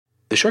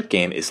The Short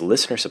Game is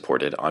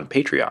listener-supported on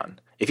Patreon.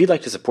 If you'd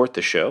like to support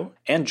the show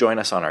and join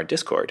us on our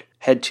Discord,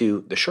 head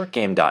to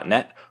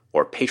theshortgame.net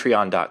or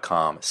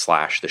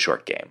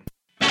patreon.com/theshortgame.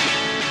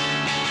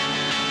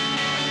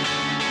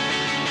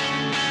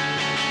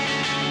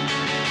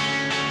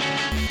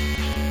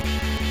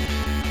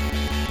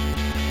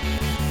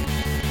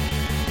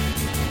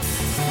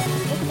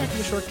 Welcome back to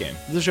The Short Game.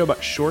 This is a show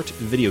about short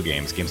video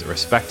games, games that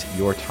respect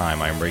your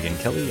time. I'm Reagan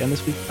Kelly, and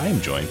this week I am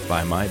joined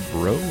by my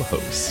bro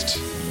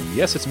host.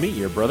 Yes, it's me,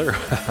 your brother.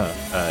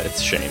 It's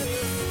Shane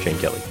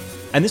Kelly.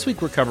 And this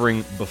week we're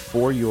covering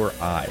Before Your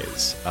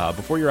Eyes.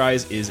 Before Your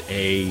Eyes is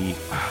a,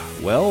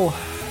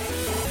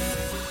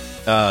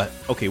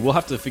 okay, we'll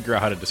have to figure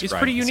out how to describe It's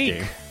pretty this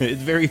unique. game.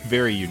 It's very,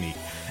 very unique.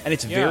 And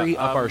it's very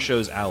up our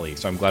show's alley,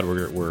 so I'm glad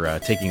we're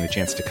taking the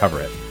chance to cover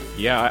it.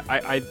 Yeah,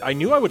 I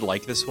knew I would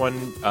like this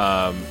one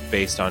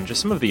based on just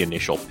some of the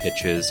initial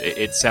pitches.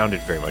 It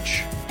sounded very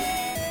much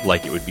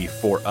like it would be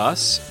for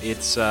us.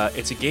 It's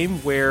a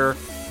game where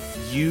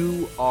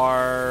you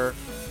are,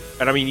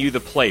 and I mean you, the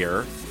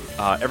player,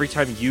 every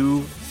time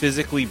you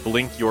physically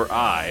blink your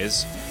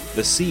eyes,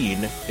 the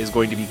scene is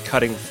going to be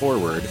cutting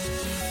forward.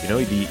 You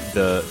know,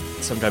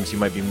 sometimes you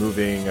might be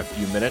moving a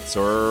few minutes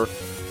or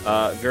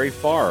very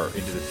far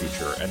into the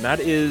future, and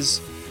that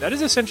is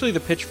essentially the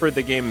pitch for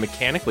the game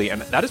mechanically,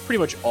 and that is pretty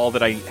much all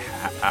that I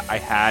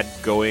had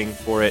going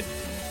for it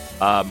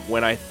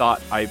when I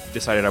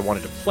decided I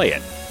wanted to play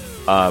it.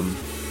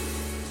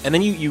 And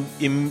then you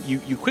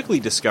quickly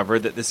discover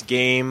that this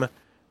game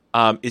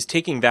is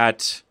taking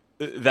that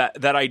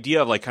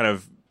idea of like kind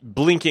of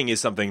blinking is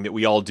something that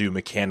we all do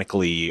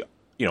mechanically,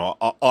 you know,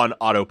 on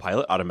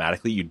autopilot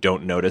automatically. You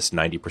don't notice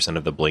 90%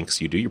 of the blinks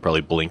you do. You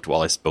probably blinked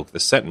while I spoke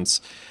this sentence.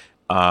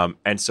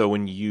 And so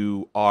when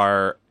you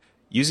are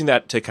using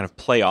that to kind of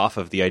play off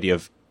of the idea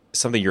of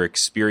something you're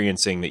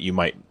experiencing that you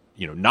might,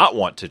 you know, not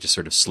want to just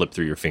sort of slip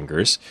through your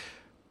fingers,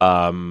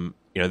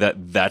 you know,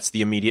 that's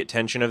the immediate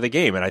tension of the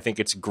game. And I think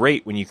it's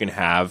great when you can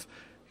have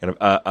kind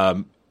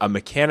of a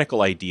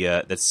mechanical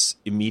idea that's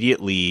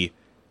immediately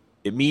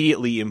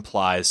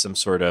implies some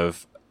sort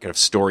of kind of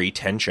story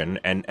tension,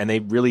 and they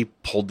really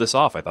pulled this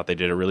off. I thought they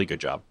did a really good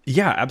job.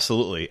 Yeah,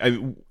 absolutely.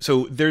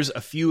 So there's a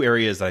few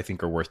areas that I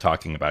think are worth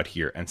talking about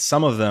here, and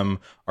some of them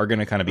are going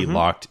to kind of be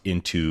locked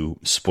into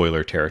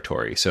spoiler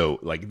territory. So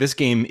like this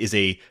game is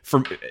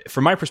from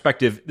my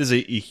perspective, this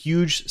is a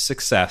huge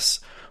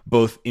success,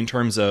 both in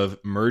terms of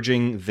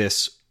merging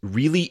this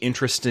really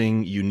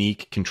interesting,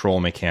 unique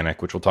control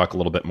mechanic, which we'll talk a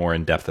little bit more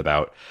in depth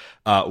about,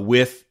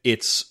 with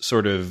its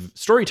sort of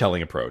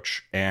storytelling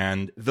approach.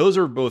 And those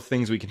are both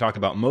things we can talk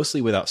about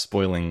mostly without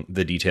spoiling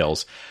the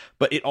details.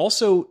 But it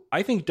also,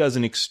 I think, does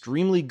an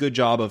extremely good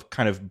job of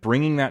kind of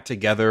bringing that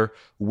together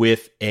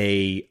with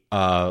a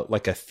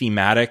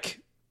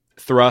thematic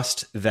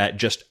thrust that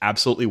just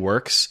absolutely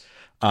works.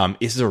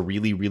 This is a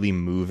really, really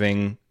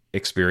moving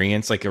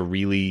experience, like a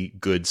really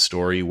good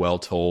story, well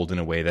told in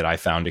a way that I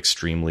found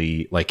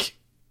extremely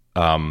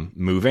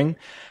moving.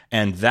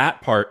 And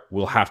that part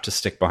will have to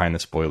stick behind the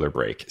spoiler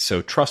break.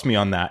 So trust me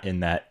on that,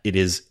 in that it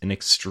is an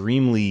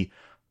extremely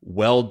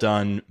well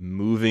done,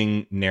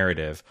 moving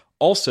narrative.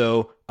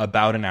 Also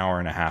about an hour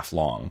and a half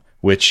long,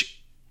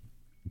 which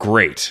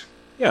great.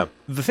 Yeah.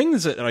 The thing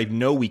is that I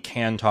know we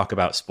can talk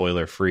about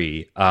spoiler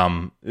free.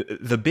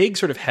 The big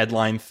sort of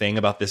headline thing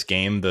about this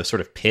game, the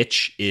sort of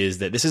pitch, is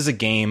that this is a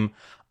game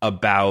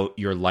about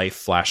your life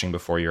flashing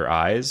before your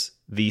eyes.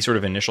 The sort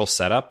of initial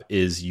setup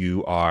is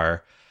you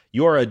are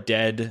a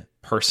dead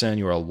person,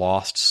 you're a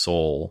lost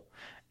soul,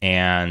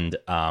 and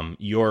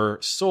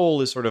your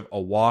soul is sort of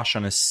awash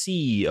on a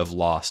sea of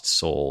lost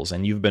souls,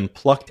 and you've been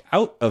plucked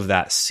out of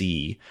that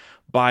sea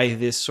by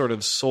this sort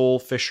of soul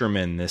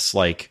fisherman, this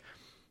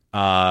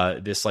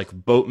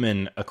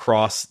boatman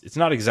across. It's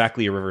not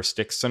exactly a River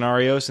Styx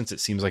scenario, since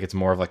it seems like it's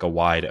more of like a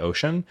wide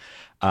ocean,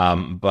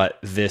 but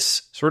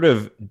this sort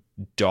of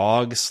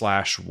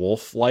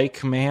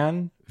dog/wolf-like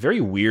man, very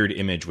weird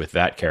image with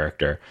that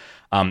character,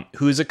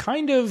 who is a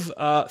kind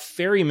of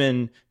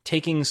ferryman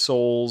taking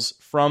souls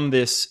from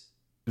this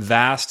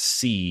vast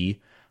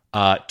sea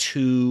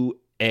to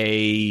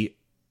a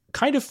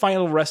kind of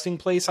final resting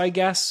place, I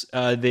guess,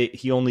 that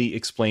he only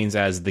explains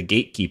as the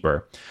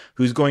gatekeeper,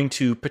 who's going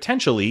to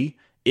potentially,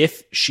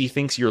 if she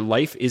thinks your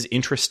life is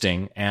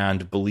interesting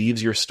and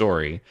believes your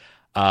story,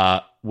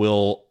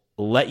 will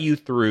let you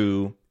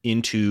through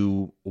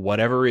into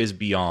whatever is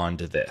beyond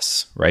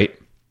this, right?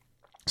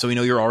 So we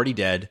know you're already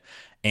dead,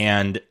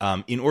 and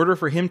in order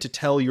for him to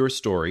tell your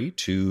story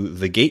to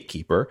the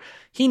gatekeeper,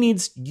 he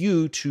needs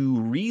you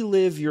to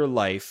relive your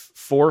life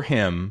for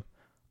him,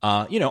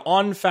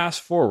 on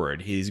fast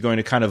forward. He's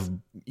going to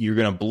you're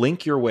going to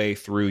blink your way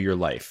through your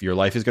life. Your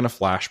life is going to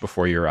flash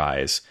before your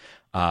eyes,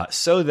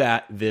 so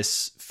that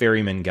this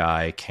ferryman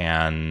guy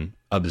can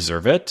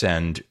observe it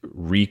and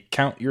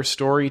recount your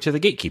story to the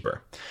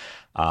gatekeeper.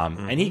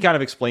 And he kind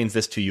of explains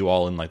this to you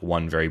all in like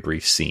one very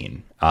brief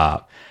scene.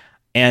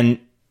 And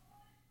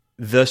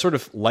the sort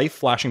of life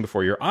flashing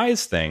before your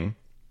eyes thing,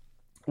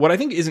 what I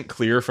think isn't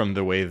clear from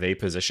the way they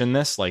position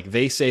this, like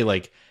they say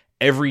like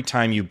every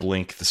time you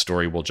blink, the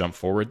story will jump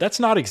forward. That's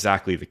not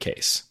exactly the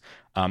case.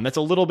 That's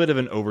a little bit of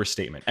an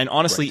overstatement. And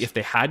honestly, if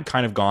they had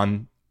kind of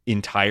gone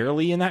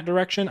entirely in that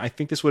direction, I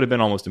think this would have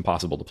been almost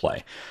impossible to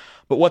play.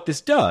 But what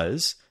this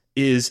does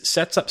is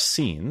sets up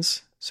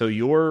scenes. So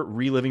you're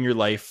reliving your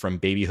life from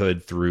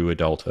babyhood through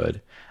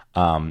adulthood.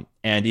 And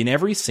in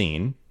every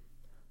scene,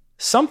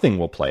 something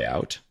will play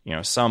out,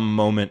 some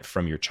moment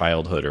from your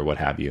childhood or what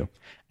have you.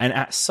 And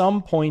at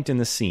some point in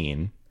the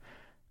scene,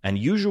 and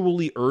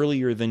usually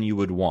earlier than you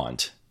would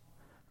want,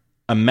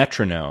 a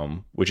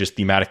metronome, which is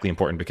thematically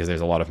important because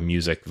there's a lot of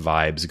music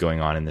vibes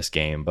going on in this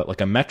game, but like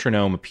a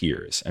metronome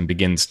appears and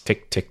begins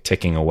tick, tick,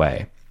 ticking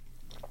away.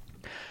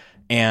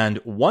 And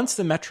once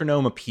the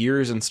metronome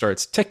appears and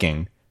starts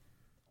ticking,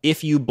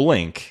 if you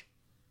blink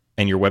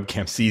and your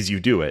webcam sees you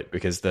do it,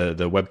 because the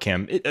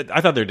webcam,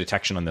 I thought their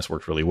detection on this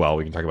worked really well.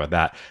 We can talk about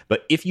that.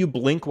 But if you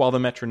blink while the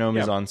metronome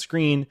is on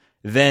screen,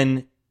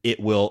 then it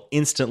will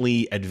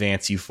instantly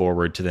advance you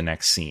forward to the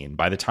next scene.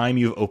 By the time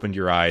you've opened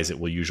your eyes, it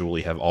will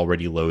usually have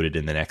already loaded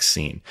in the next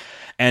scene.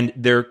 And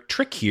their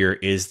trick here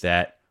is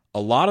that a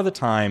lot of the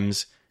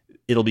times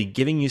it'll be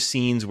giving you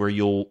scenes where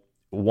you'll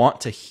want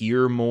to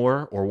hear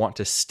more or want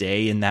to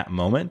stay in that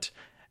moment.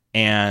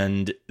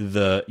 And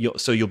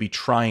so you'll be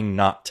trying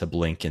not to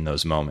blink in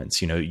those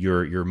moments.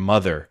 Your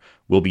mother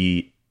will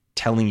be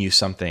telling you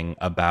something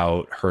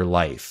about her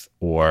life,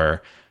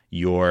 or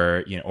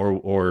you'll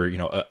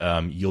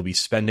be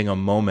spending a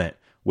moment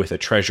with a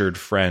treasured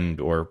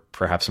friend or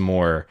perhaps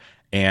more,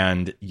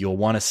 and you'll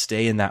want to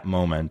stay in that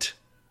moment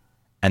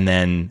and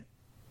then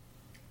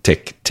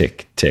tick,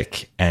 tick,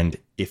 tick. And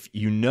if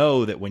you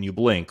know that when you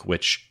blink,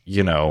 which,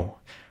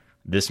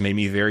 this made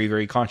me very,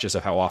 very conscious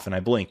of how often I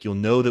blink, you'll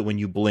know that when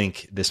you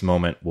blink, this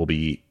moment will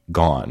be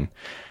gone.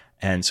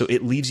 And so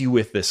it leaves you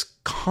with this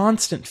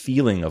constant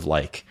feeling of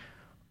like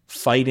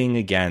fighting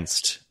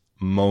against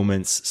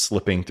moments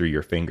slipping through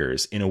your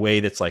fingers in a way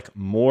that's like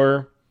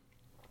more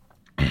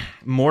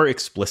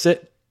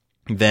explicit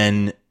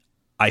than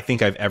I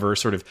think I've ever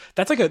sort of.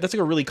 That's like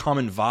a really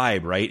common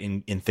vibe, right?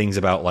 In things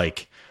about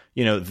like,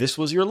 this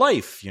was your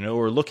life,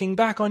 or looking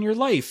back on your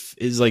life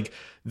is like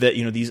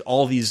that,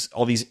 all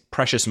these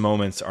precious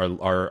moments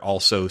are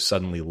also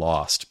suddenly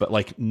lost. But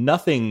like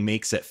nothing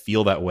makes it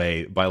feel that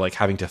way by like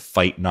having to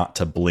fight not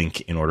to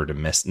blink in order to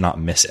not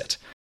miss it.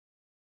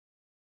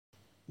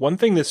 One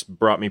thing this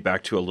brought me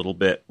back to a little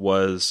bit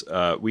was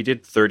we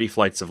did 30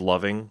 Flights of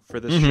Loving for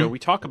this show. We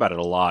talk about it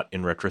a lot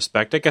in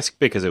retrospect, I guess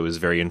because it was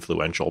very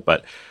influential.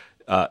 But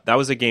that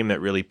was a game that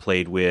really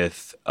played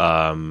with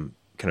kind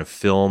of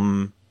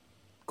film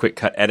quick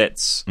cut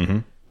edits.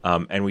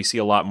 And we see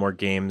a lot more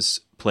games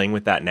playing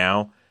with that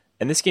now.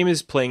 And this game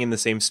is playing in the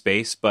same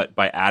space, but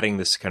by adding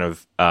this kind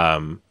of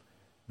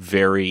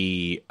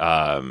very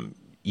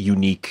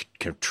unique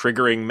kind of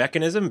triggering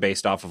mechanism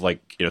based off of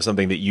like,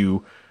 something that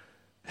you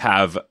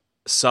have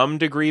some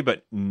degree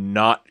but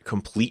not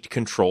complete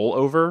control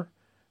over,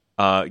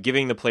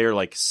 giving the player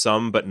like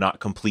some but not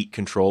complete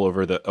control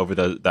over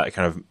that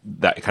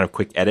kind of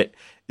quick edit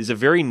is a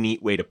very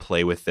neat way to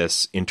play with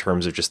this in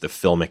terms of just the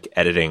filmic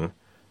editing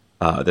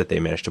that they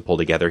managed to pull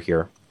together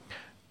here.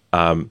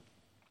 I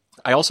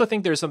also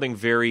think there's something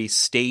very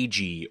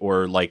stagey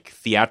or like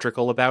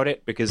theatrical about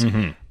it because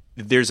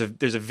there's a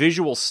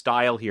visual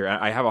style here.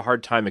 I have a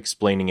hard time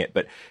explaining it,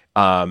 but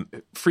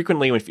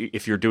frequently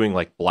if you're doing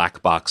like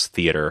black box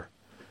theater,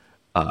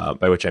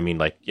 by which I mean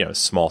like,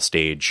 small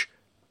stage,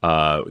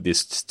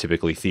 this is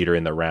typically theater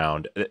in the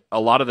round. A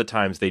lot of the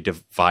times they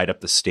divide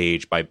up the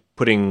stage by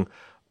putting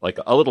like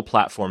a little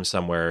platform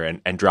somewhere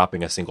and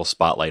dropping a single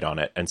spotlight on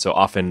it. And so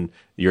often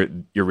you're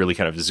really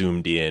kind of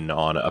zoomed in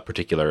on a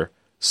particular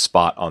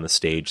spot on the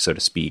stage, so to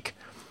speak.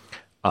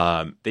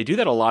 They do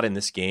that a lot in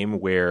this game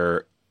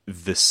where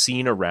the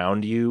scene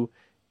around you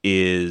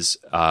is,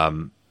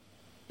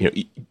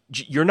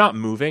 you're not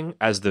moving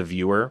as the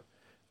viewer,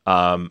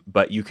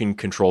 but you can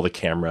control the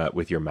camera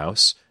with your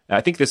mouse. And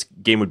I think this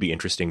game would be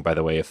interesting, by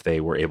the way, if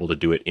they were able to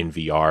do it in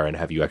VR and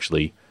have you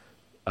actually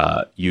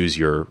use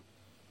your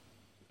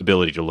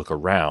ability to look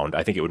around.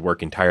 I think it would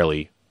work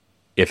entirely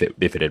if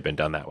it had been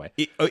done that way.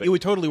 It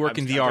would totally work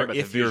in VR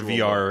if your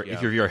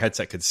VR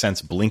headset could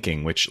sense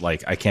blinking, which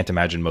like I can't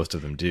imagine most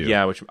of them do.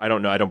 Yeah, which I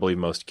don't know. I don't believe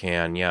most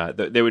can. Yeah,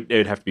 they would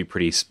have to be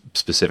pretty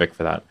specific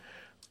for that.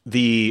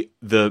 The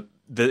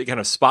kind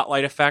of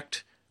spotlight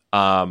effect.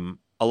 A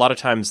lot of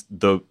times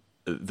the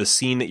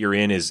scene that you're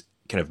in is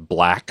kind of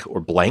black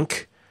or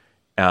blank,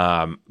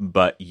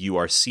 but you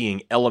are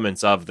seeing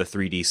elements of the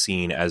 3D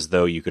scene as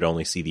though you could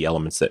only see the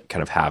elements that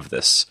kind of have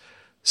this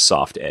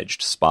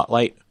soft-edged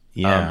spotlight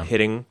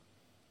hitting,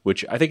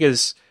 which I think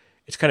it's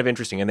kind of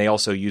interesting. And they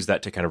also use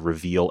that to kind of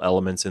reveal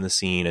elements in the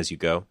scene as you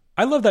go.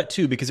 I love that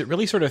too, because it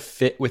really sort of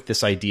fit with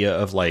this idea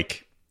of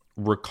like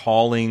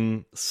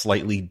recalling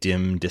slightly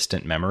dim,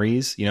 distant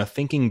memories,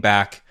 thinking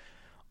back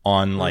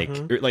on like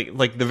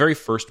the very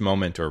first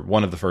moment or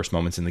one of the first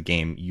moments in the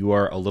game, you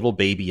are a little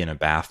baby in a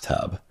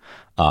bathtub.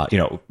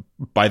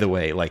 By the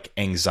way, like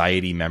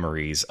anxiety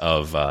memories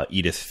of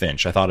Edith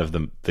Finch. I thought of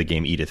the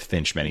game Edith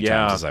Finch many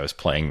times as I was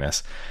playing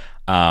this.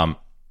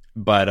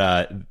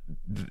 but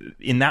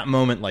in that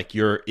moment, like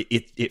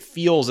it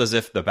feels as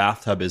if the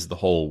bathtub is the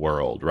whole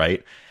world,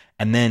 right?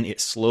 And then it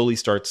slowly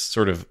starts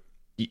sort of,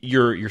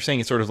 you're saying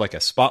it's sort of like a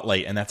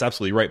spotlight, and that's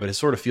absolutely right, but it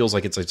sort of feels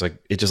like it's like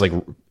it just like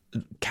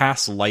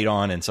casts light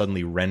on and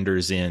suddenly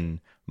renders in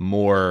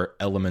more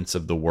elements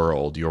of the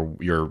world.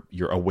 Your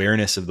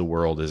awareness of the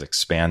world is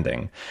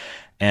expanding.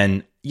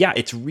 And yeah,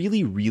 it's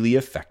really, really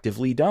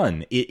effectively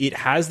done. It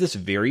has this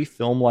very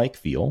film-like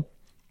feel.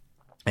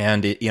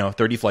 And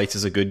 30 Flights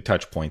is a good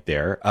touch point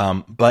there.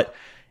 But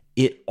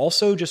it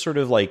also just sort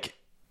of like,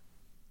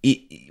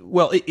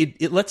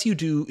 it lets you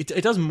do,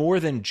 it does more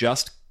than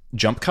just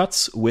jump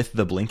cuts with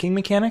the blinking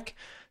mechanic.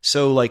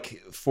 So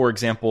like, for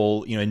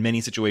example, in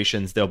many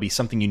situations, there'll be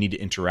something you need to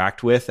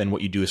interact with. And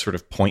what you do is sort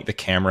of point the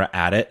camera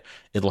at it.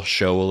 It'll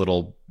show a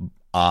little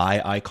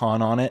eye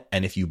icon on it.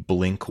 And if you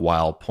blink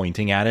while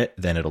pointing at it,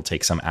 then it'll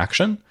take some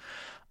action.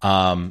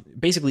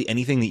 Basically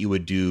anything that you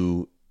would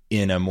do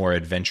in a more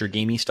adventure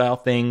gamey style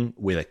thing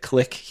with a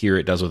click, here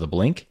it does with a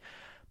blink.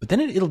 But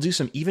then it'll do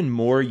some even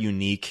more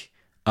unique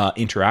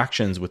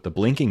interactions with the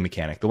blinking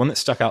mechanic. The one that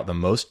stuck out the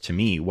most to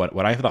me,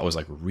 what I thought was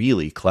like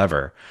really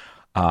clever,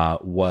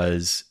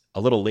 was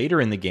a little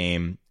later in the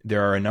game.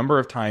 There are a number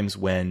of times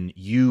when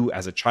you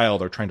as a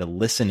child are trying to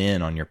listen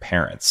in on your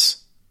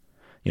parents.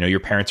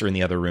 Your parents are in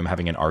the other room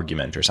having an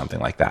argument or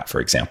something like that,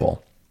 for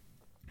example.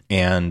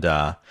 And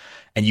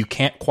you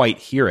can't quite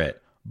hear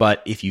it,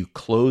 but if you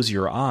close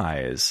your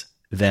eyes,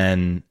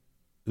 then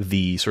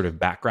the sort of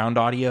background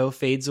audio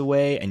fades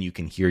away and you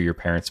can hear your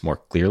parents more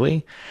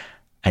clearly.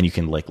 And you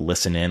can like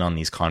listen in on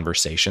these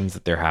conversations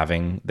that they're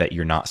having that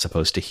you're not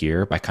supposed to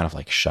hear by kind of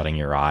like shutting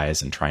your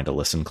eyes and trying to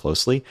listen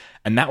closely.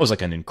 And that was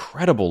like an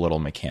incredible little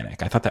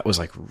mechanic. I thought that was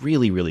like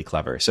really, really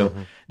clever. So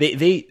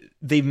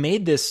they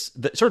made this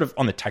sort of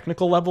on the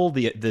technical level,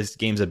 this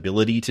game's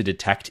ability to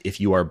detect if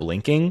you are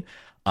blinking.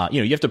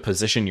 You have to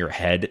position your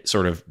head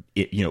sort of,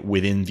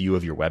 within view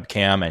of your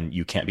webcam, and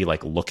you can't be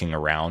like looking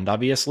around,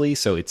 obviously.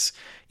 So it's,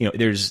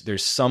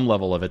 there's some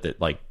level of it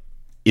that like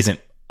isn't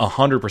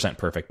 100%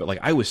 perfect, but like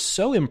I was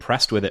so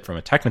impressed with it from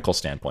a technical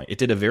standpoint. It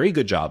did a very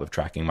good job of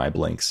tracking my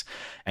blinks.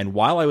 And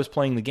while I was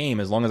playing the game,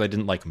 as long as I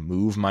didn't like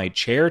move my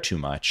chair too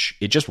much,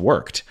 it just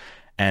worked.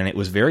 And it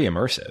was very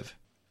immersive.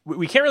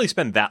 We can't really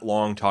spend that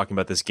long talking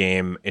about this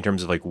game in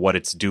terms of like what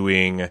it's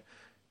doing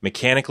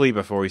mechanically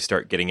before we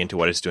start getting into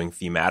what it's doing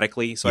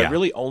thematically. So yeah. I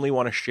really only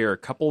want to share a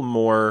couple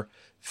more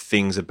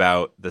things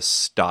about the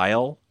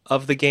style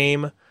of the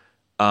game,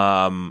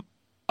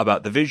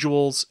 about the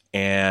visuals,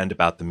 and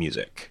about the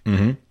music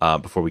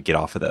before we get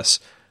off of this.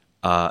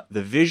 The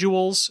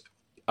visuals,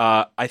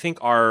 I think,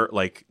 are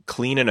like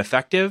clean and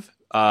effective.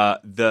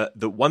 The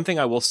one thing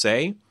I will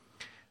say,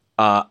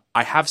 I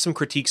have some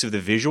critiques of the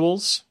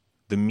visuals.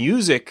 The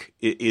music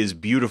is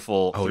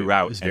beautiful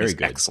throughout, and is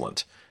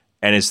excellent,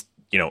 and is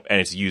and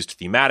it's used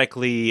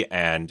thematically,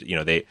 and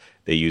they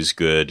use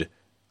good.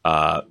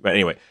 But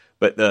anyway,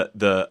 but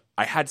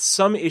I had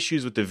some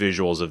issues with the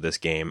visuals of this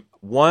game.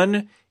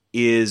 One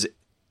is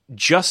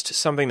just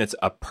something that's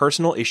a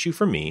personal issue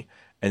for me,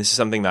 and this is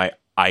something that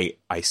I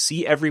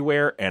see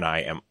everywhere and I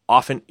am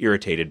often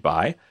irritated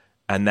by,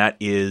 and that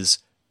is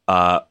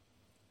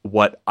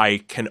what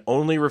I can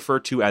only refer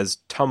to as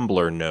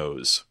Tumblr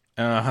nose.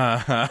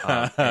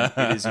 And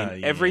it is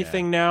in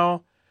everything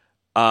now.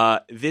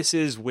 This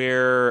is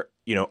where,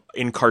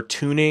 in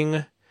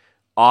cartooning,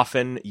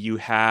 often you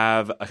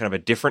have a kind of a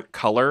different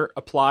color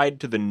applied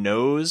to the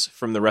nose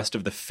from the rest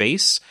of the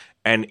face.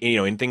 And,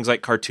 in things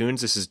like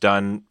cartoons, this is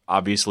done,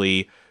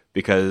 obviously,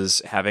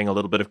 because having a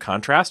little bit of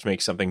contrast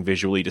makes something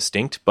visually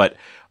distinct. But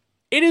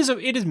it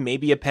is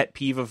maybe a pet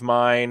peeve of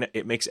mine.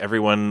 It makes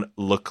everyone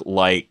look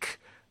like,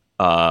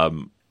 I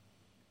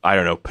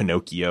don't know,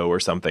 Pinocchio or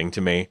something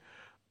to me.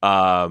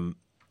 And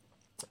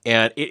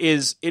it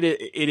is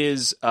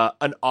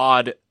an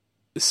odd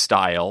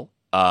style.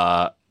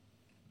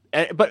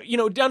 But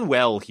done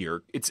well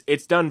here.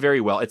 It's done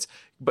very well.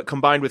 But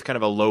combined with kind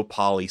of a low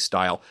poly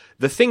style.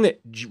 The thing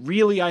that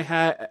really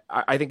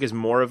I think is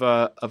more of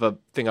a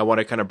thing I want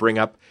to kind of bring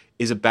up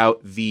is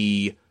about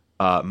the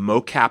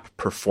mocap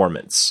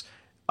performance.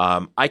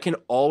 I can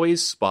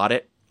always spot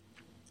it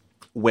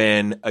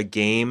when a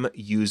game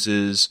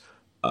uses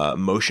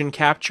motion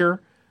capture,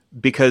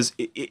 because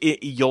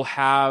you'll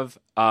have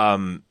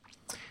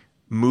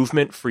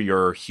movement for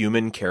your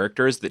human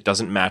characters that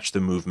doesn't match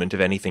the movement of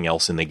anything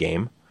else in the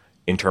game.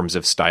 In terms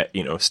of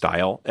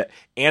style,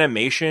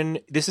 animation.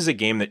 This is a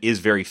game that is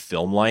very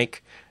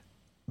film-like,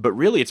 but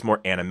really it's more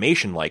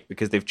animation-like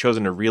because they've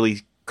chosen a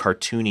really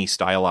cartoony,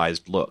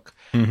 stylized look.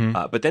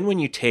 But then when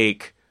you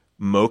take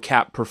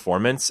mocap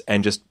performance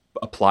and just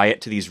apply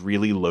it to these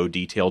really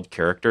low-detailed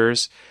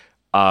characters,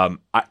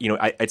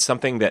 it's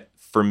something that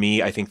for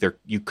me, I think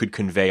you could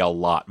convey a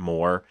lot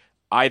more,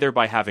 either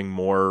by having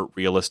more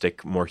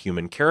realistic, more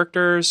human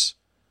characters,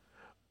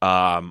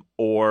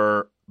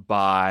 or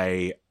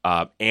by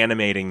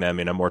animating them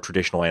in a more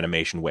traditional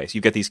animation way. So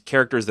you get these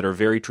characters that are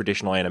very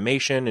traditional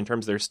animation in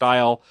terms of their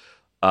style,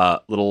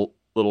 little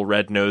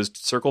red-nosed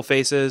circle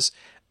faces,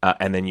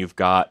 and then you've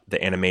got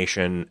the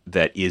animation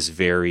that is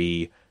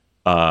very,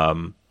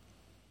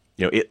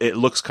 it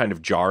looks kind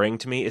of jarring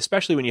to me,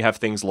 especially when you have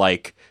things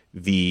like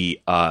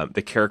the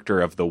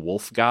character of the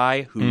wolf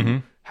guy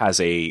who has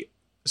a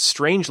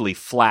strangely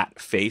flat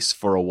face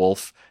for a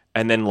wolf,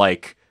 and then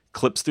like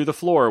clips through the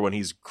floor when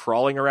he's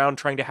crawling around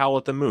trying to howl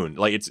at the moon.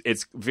 Like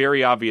it's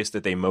very obvious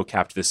that they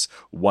mocapped this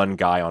one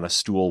guy on a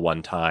stool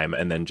one time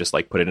and then just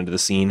like put it into the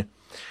scene.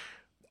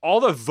 All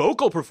the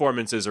vocal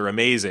performances are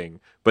amazing,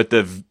 but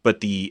the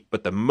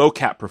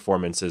mocap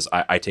performances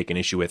I take an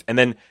issue with. And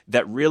then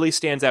that really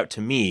stands out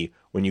to me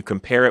when you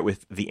compare it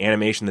with the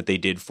animation that they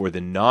did for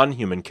the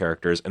non-human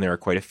characters, and there are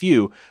quite a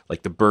few,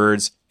 like the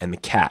birds and the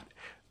cat.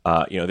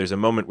 There's a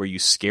moment where you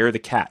scare the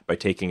cat by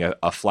taking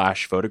a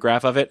flash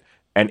photograph of it,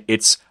 and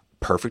it's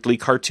perfectly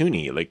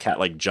cartoony. Like cat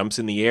like jumps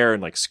in the air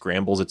and like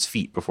scrambles its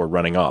feet before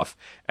running off,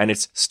 and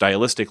it's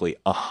stylistically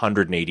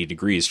 180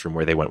 degrees from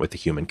where they went with the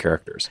human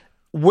characters.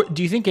 What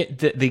do you think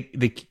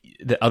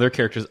the other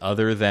characters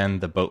other than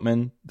the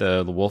boatman,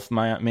 the wolf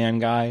man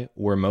guy,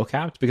 were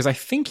mocapped? Because I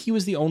think he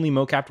was the only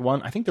mocapped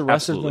one. I think the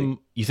rest of them.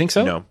 You think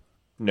so?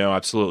 No,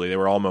 absolutely. They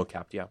were all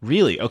mocapped. Yeah.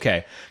 Really?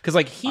 Okay. Because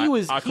like he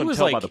was like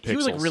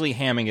pixels. really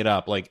hamming it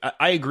up. Like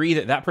I agree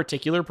that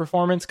particular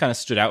performance kind of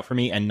stood out for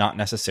me, and not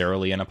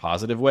necessarily in a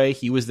positive way.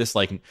 He was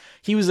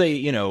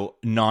a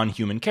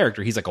non-human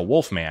character. He's like a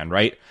wolf man,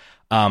 right?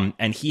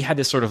 And he had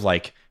this sort of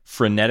like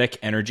frenetic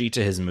energy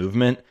to his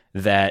movement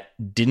that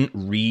didn't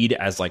read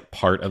as like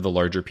part of the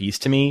larger piece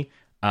to me.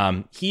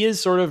 He is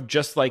sort of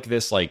just like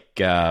this, like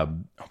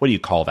what do you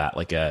call that?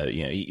 Like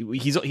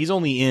he's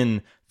only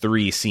in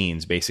 3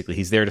 scenes basically.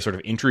 He's there to sort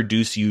of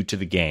introduce you to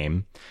the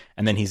game,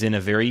 and then he's in a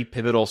very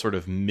pivotal sort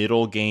of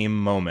middle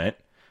game moment,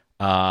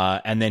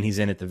 and then he's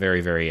in at the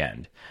very, very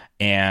end.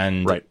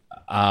 And right.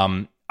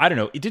 I don't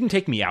know. It didn't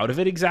take me out of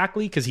it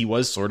exactly because he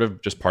was sort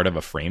of just part of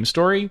a frame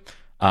story.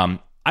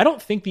 I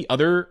don't think the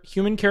other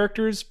human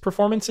characters'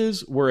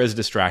 performances were as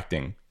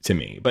distracting to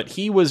me, but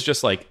he was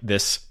just like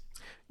this.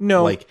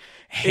 No, like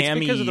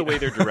hammy. It's because of the way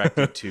they're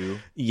directed too.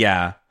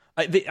 Yeah,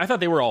 I thought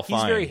they were all fine.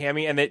 He's very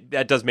hammy, and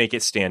that does make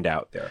it stand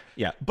out there.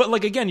 Yeah, but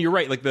like again, you're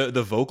right. Like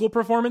the vocal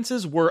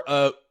performances were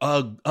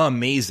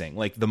amazing.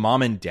 Like the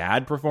mom and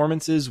dad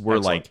performances were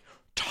Excellent. like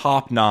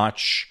top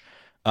notch.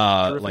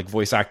 Like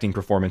voice acting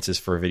performances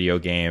for a video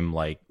game,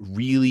 like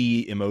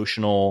really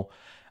emotional.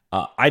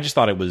 I just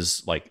thought it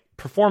was like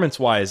performance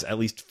wise, at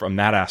least from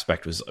that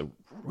aspect, was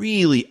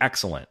really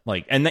excellent.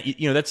 Like, and that,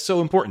 that's so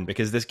important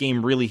because this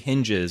game really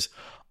hinges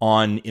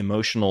on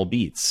emotional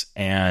beats,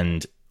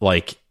 and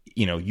like,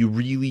 you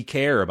really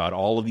care about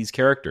all of these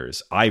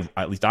characters.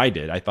 At least I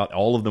did. I thought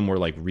all of them were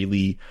like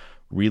really,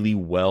 really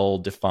well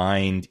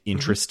defined,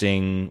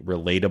 interesting,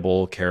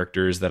 relatable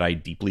characters that I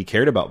deeply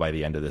cared about by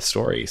the end of this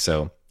story.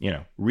 So,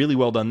 really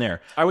well done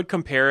there. I would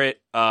compare it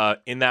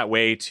in that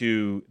way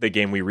to the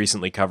game we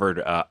recently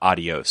covered,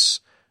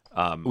 Adios.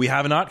 We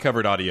have not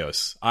covered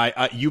Adios.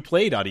 You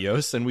played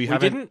Adios, and we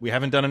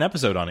haven't done an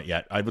episode on it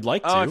yet. I would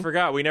like to. Oh, I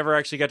forgot. We never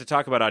actually got to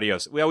talk about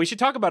Adios. Well, we should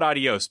talk about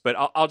Adios, but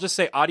I'll just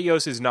say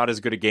Adios is not as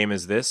good a game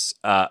as this,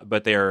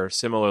 but they are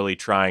similarly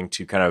trying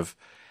to kind of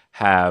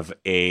have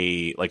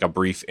a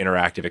brief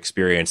interactive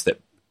experience that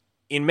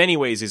in many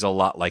ways is a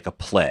lot like a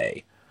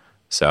play.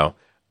 So,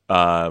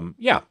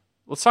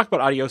 let's talk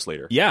about Adios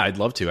later. Yeah, I'd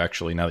love to,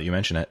 actually, now that you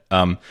mention it.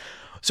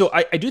 So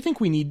I do think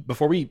we need,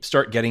 before we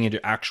start getting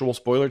into actual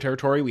spoiler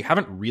territory, we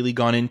haven't really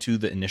gone into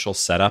the initial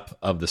setup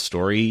of the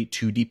story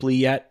too deeply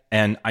yet.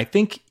 And I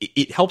think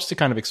it helps to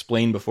kind of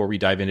explain before we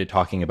dive into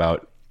talking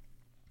about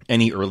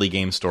any early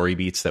game story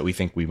beats that we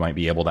think we might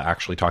be able to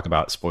actually talk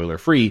about spoiler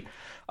free,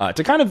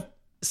 to kind of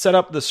set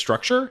up the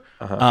structure.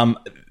 Uh-huh.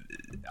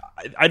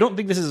 I don't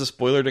think this is a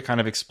spoiler to kind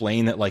of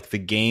explain that like the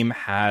game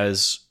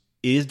is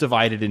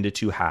divided into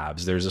 2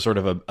 halves. There's a sort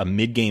of a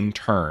mid-game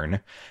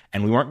turn,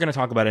 and we weren't going to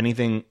talk about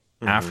anything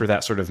after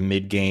that sort of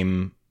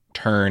mid-game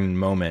turn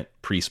moment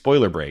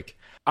pre-spoiler break.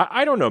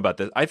 I don't know about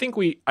this. I think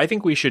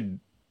we should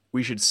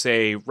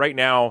say right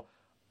now,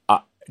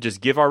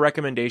 just give our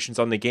recommendations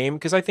on the game,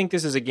 because I think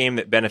this is a game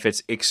that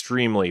benefits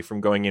extremely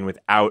from going in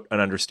without an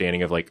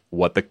understanding of like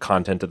what the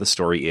content of the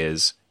story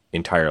is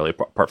entirely,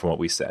 apart from what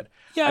we said.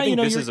 Yeah, I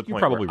think this is a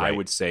point where right. I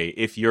would say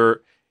if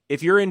you're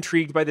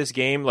intrigued by this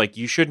game, like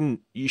you should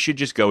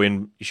just go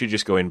in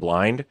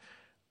blind.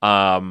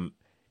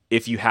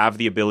 If you have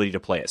the ability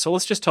to play it. So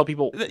let's just tell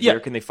people where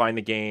can they find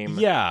the game.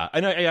 Yeah,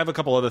 and I have a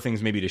couple other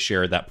things maybe to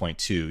share at that point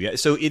too. Yeah,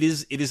 so it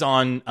is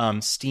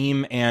on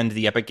Steam and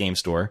the Epic Game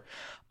Store.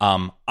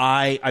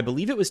 I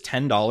believe it was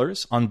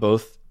 $10 on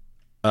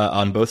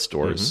both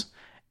stores,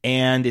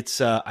 and it's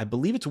I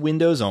believe it's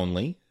Windows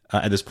only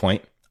at this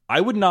point.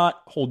 I would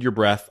not hold your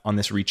breath on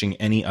this reaching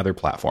any other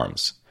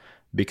platforms,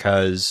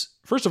 because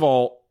first of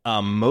all,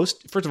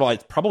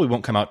 it probably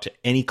won't come out to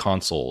any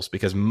consoles,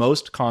 because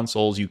most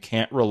consoles you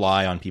can't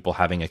rely on people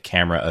having a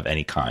camera of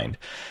any kind.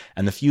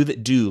 And the few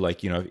that do,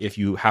 like, if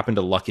you happen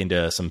to luck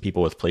into some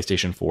people with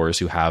PlayStation 4s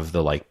who have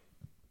the like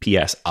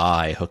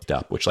PSI hooked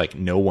up, which like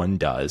no one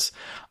does,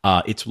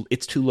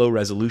 it's too low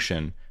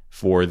resolution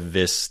for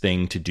this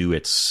thing to do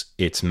its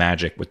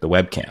magic with the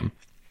webcam.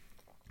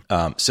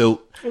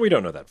 So we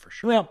don't know that for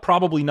sure. Well,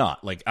 probably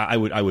not. Like I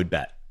would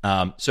bet.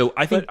 So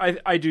I think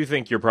I do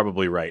think you're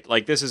probably right.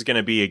 Like this is going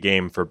to be a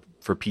game for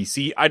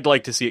PC. I'd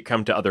like to see it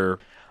come to other.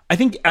 I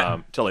think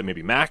to like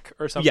maybe Mac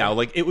or something. Yeah,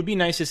 like it would be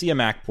nice to see a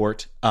Mac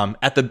port.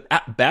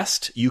 At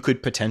best, you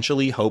could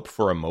potentially hope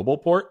for a mobile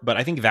port, but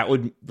I think that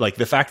would like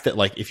the fact that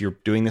like if you're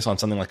doing this on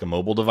something like a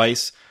mobile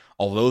device,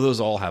 although those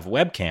all have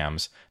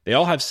webcams, they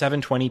all have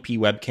 720p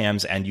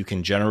webcams, and you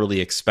can generally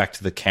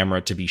expect the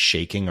camera to be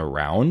shaking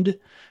around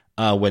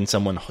when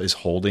someone is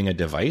holding a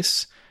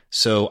device.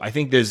 So I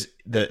think there's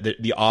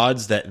the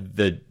odds that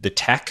the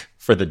tech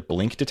for the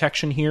blink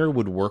detection here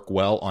would work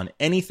well on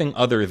anything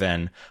other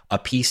than a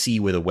PC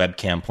with a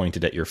webcam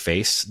pointed at your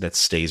face that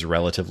stays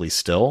relatively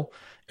still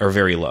are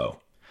very low.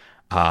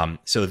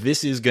 So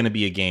this is going to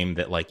be a game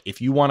that, like,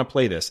 if you want to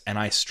play this, and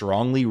I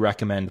strongly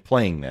recommend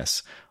playing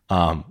this,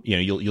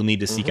 you'll need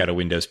to seek out a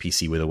Windows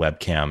PC with a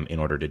webcam in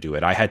order to do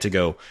it. I had to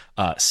go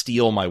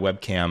steal my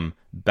webcam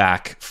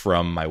back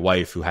from my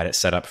wife, who had it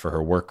set up for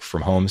her work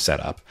from home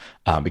setup,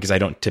 because I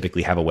don't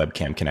typically have a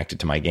webcam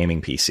connected to my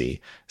gaming PC.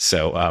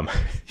 So,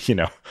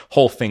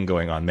 whole thing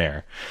going on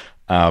there.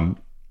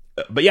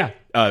 But yeah,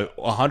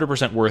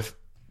 100% worth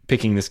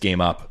picking this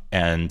game up.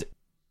 And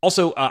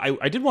also,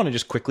 I did want to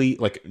just quickly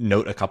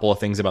note a couple of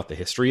things about the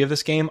history of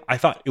this game. I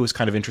thought it was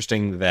kind of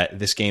interesting that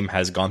this game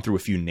has gone through a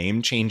few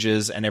name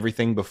changes and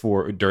everything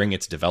during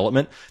its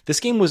development.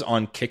 This game was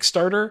on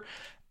Kickstarter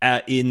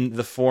in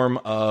the form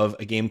of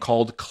a game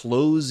called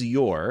Close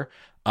Your,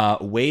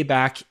 way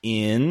back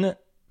in,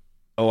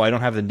 I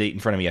don't have the date in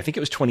front of me. I think it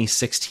was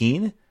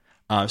 2016.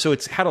 So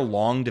it's had a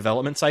long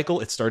development cycle.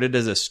 It started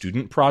as a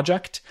student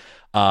project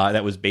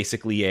that was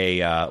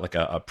basically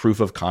a proof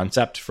of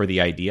concept for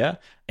the idea.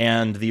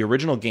 And the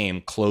original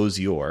game, Close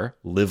Your,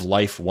 Live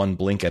Life One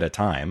Blink at a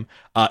Time,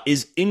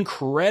 is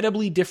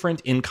incredibly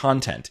different in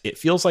content. It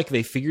feels like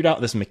they figured out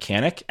this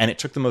mechanic, and it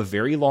took them a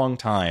very long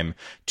time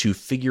to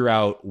figure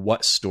out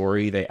what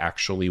story they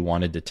actually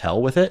wanted to tell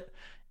with it.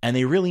 And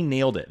they really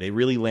nailed it. They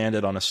really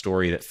landed on a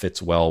story that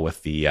fits well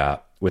with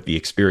the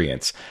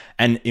experience.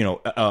 And,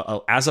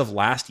 as of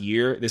last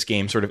year, this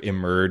game sort of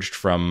emerged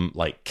from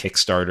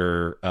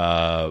Kickstarter,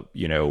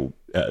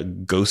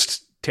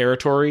 ghost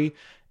territory,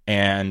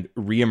 and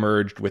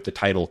reemerged with the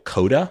title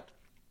Coda,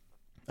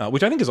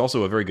 which I think is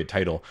also a very good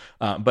title.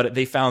 But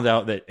they found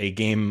out that a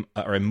game,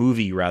 or a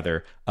movie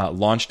rather,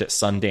 launched at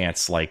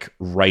Sundance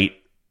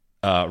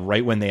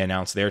right when they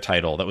announced their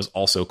title that was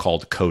also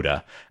called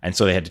Coda, and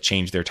so they had to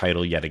change their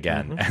title yet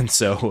again. And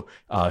so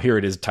here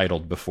it is,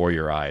 titled Before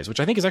Your Eyes, which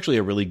I think is actually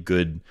a really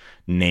good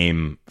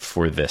name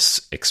for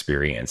this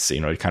experience.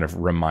 It kind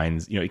of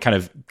reminds, it kind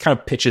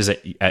of pitches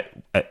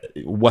at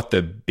what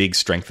the big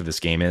strength of this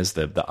game is,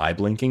 the eye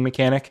blinking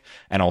mechanic,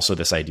 and also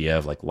this idea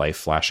of life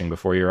flashing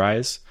before your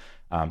eyes.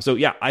 So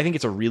yeah, I think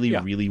it's a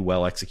really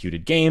well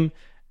executed game,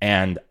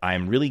 and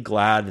I'm really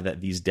glad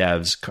that these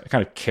devs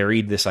kind of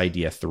carried this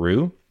idea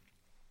through.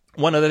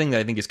 One other thing that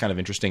I think is kind of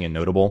interesting and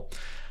notable,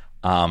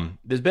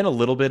 there's been a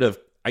little bit of,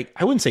 I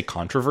wouldn't say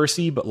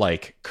controversy, but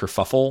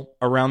kerfuffle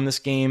around this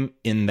game,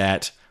 in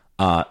that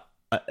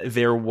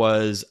there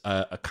was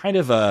a kind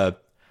of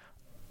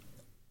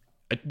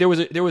there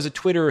was a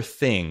Twitter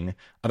thing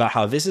about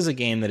how this is a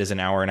game that is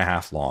an hour and a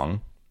half long,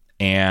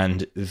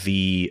 and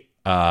the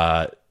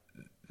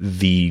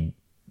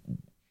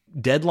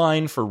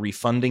deadline for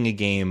refunding a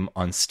game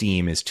on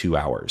Steam is 2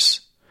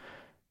 hours.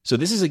 So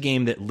this is a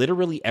game that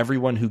literally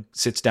everyone who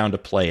sits down to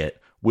play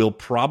it will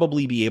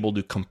probably be able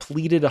to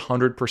complete it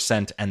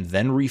 100% and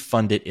then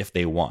refund it if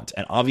they want.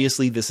 And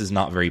obviously this is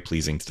not very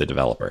pleasing to the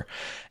developer.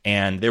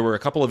 And there were a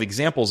couple of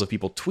examples of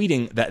people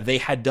tweeting that they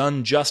had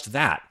done just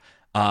that.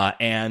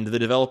 And the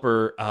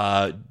developer,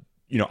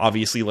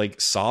 obviously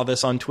saw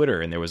this on Twitter,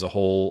 and there was a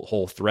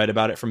whole thread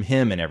about it from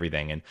him and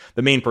everything. And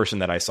the main person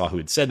that I saw who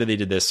had said that they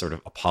did this sort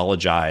of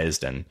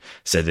apologized and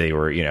said they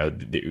were,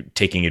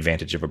 taking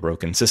advantage of a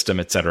broken system,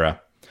 etc.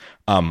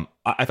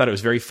 I thought it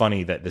was very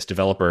funny that this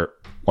developer,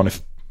 one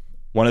of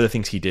the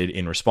things he did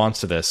in response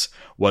to this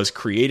was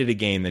created a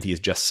game that he has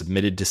just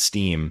submitted to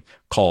Steam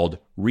called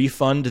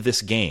Refund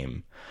This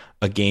Game,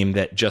 a game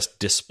that just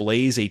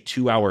displays a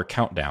 2-hour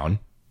countdown.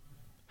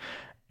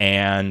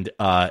 And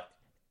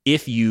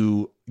if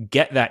you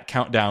get that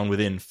countdown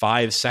within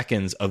 5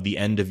 seconds of the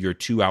end of your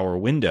 2-hour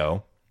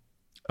window,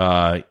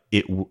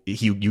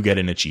 you get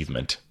an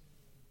achievement.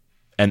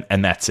 And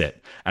that's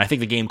it. And I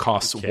think the game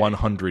costs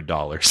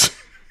 $100.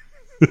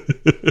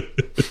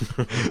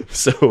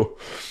 So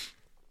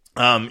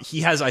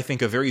he has, I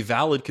think, a very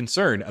valid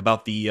concern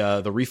about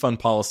the refund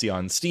policy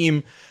on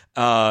Steam,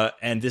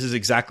 and this is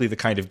exactly the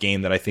kind of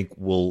game that I think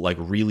will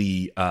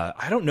really.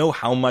 I don't know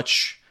how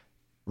much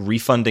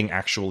refunding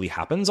actually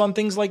happens on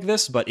things like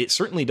this, but it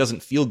certainly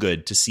doesn't feel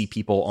good to see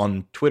people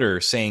on Twitter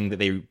saying that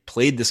they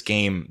played this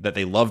game, that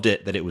they loved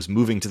it, that it was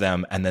moving to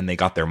them, and then they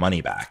got their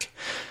money back.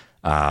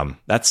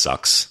 That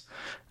sucks.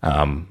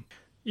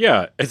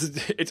 Yeah,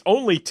 it's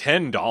only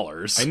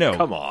 $10. I know.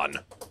 Come on.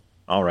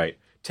 All right.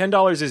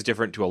 $10 is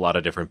different to a lot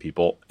of different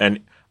people.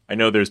 And I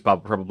know there's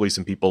probably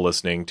some people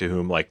listening to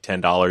whom like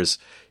 $10,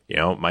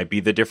 might be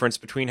the difference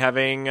between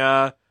having,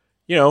 a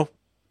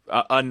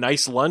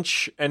nice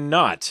lunch and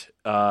not,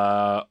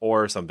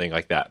 or something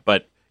like that.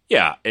 But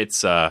yeah,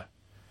 it's when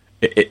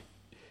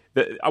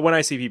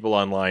I see people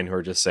online who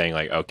are just saying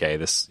like, okay,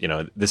 this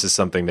is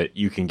something that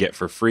you can get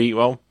for free.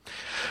 Well,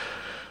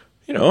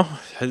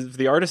 if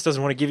the artist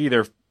doesn't want to give you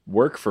their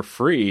work for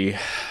free,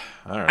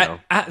 I don't know.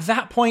 At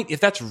that point,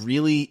 if that's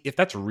really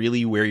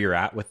where you're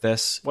at with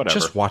this, whatever.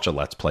 Just watch a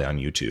Let's Play on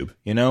YouTube.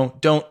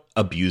 Don't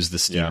abuse the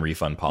Steam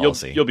refund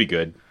policy. You'll be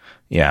good.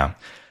 Yeah.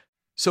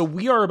 So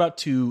we are about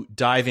to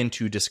dive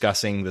into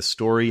discussing the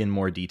story in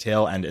more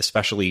detail, and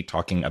especially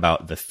talking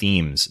about the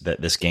themes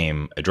that this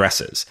game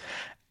addresses.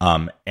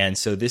 And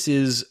so this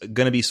is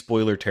going to be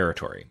spoiler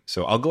territory.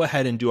 So I'll go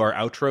ahead and do our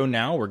outro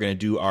now. We're going to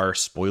do our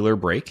spoiler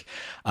break.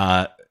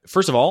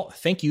 First of all,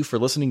 thank you for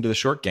listening to The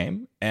Short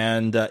Game.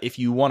 And if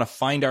you want to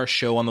find our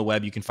show on the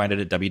web, you can find it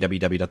at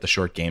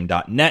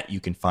www.theshortgame.net. You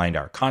can find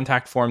our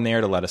contact form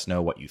there to let us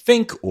know what you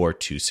think or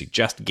to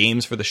suggest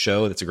games for the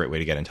show. That's a great way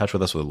to get in touch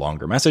with us with a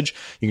longer message.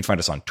 You can find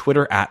us on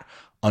Twitter at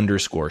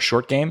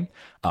 _shortgame.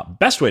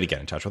 Best way to get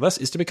in touch with us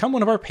is to become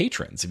one of our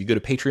patrons. If you go to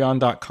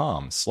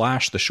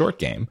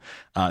patreon.com/theshortgame,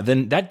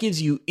 then that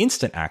gives you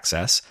instant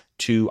access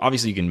to,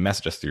 obviously you can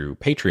message us through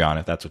Patreon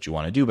if that's what you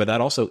want to do, but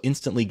that also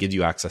instantly gives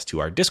you access to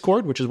our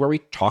Discord, which is where we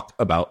talk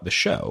about the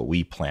show.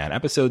 We plan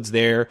episodes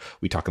there.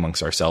 We talk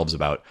amongst ourselves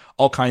about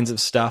all kinds of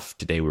stuff.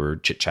 Today we were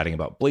chit-chatting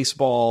about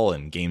baseball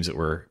and games that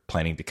we're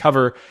planning to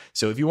cover.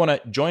 So if you want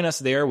to join us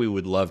there, we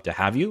would love to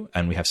have you.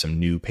 And we have some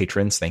new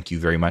patrons. Thank you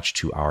very much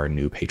to our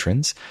new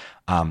patrons.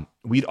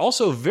 We'd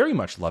also very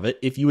much love it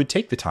if you would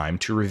take the time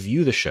to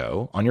review the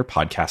show on your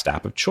podcast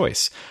app of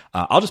choice.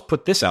 I'll just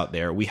put this out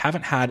there. We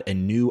haven't had a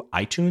new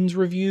iTunes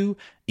review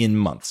in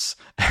months,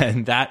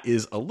 and that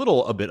is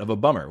a bit of a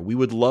bummer. We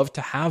would love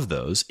to have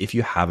those if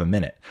you have a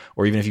minute,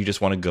 or even if you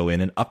just want to go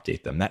in and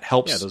update them. That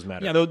helps. Yeah, those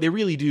matter. Yeah, they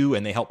really do,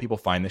 and they help people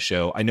find the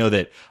show. I know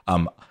that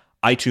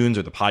iTunes,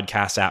 or the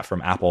podcast app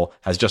from Apple,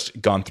 has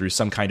just gone through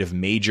some kind of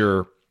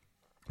major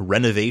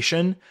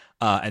renovation,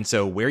 and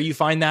so where you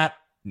find that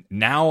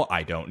now,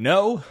 I don't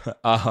know.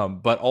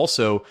 But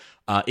also,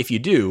 if you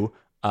do,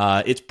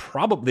 it's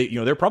probably,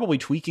 they're probably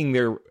tweaking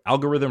their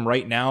algorithm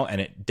right now,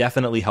 and it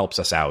definitely helps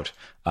us out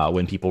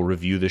when people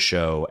review the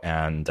show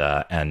and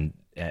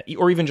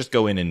or even just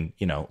go in and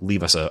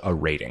leave us a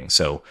rating.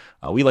 So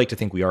we like to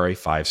think we are a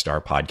 5-star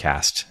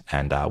podcast,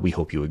 and we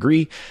hope you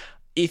agree.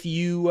 If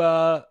you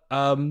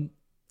and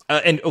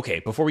okay,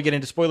 before we get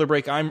into spoiler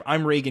break,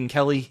 I'm Reagan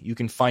Kelly. You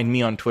can find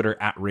me on Twitter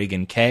at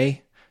Reagan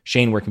K.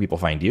 Shane, where can people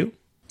find you?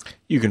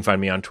 You can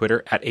find me on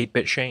Twitter at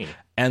 8BitShane.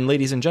 And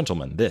ladies and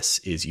gentlemen, this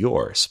is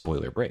your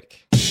spoiler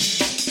break.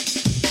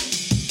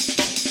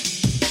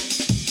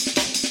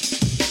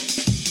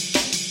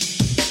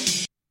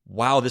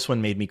 Wow, this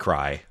one made me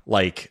cry.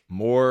 Like,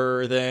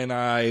 more than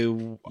I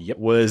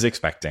was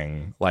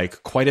expecting.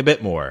 Like, quite a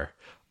bit more.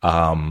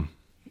 Boy.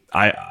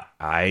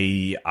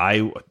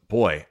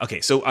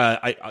 Okay, so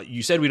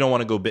you said we don't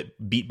want to go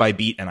beat by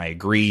beat, and I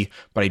agree,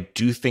 but I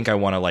do think I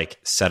want to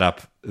set up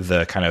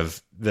the kind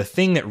of the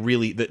thing that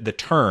really the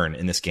turn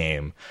in this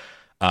game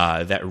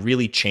that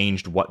really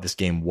changed what this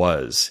game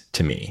was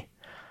to me.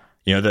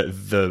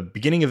 The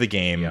beginning of the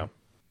game. Yeah.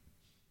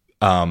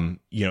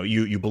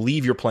 You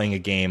believe you're playing a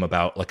game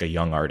about a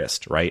young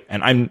artist, right?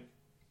 And I'm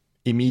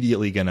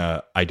immediately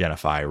gonna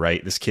identify,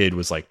 right? This kid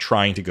was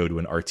trying to go to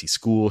an artsy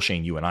school.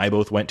 Shane, you and I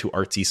both went to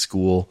artsy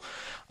school.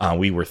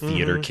 We were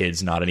theater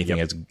kids, not anything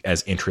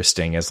as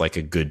interesting as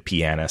a good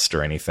pianist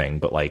or anything.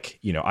 But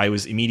I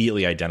was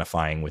immediately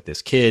identifying with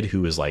this kid who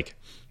was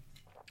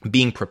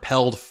being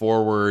propelled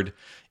forward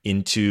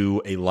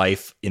into a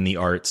life in the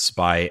arts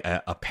by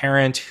a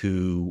parent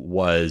who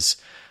was,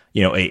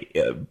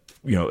 I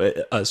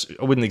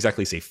wouldn't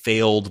exactly say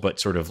failed,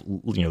 but sort of,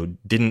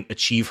 didn't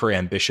achieve her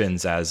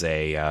ambitions as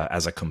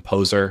a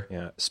composer.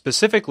 Yeah.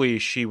 Specifically,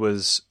 she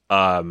was,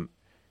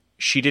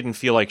 she didn't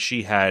feel like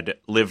she had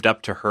lived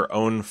up to her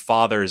own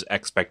father's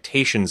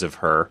expectations of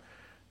her.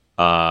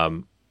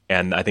 And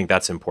I think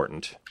that's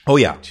important. Oh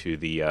yeah. To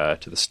the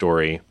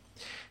story.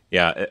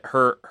 Yeah.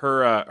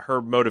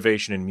 Her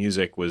motivation in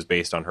music was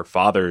based on her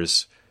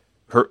father's,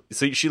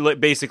 so she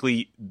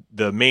basically,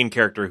 the main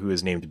character, who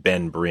is named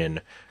Ben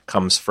Bryn,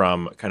 comes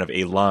from kind of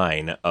a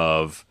line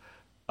of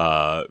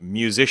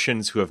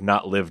musicians who have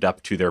not lived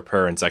up to their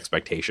parents'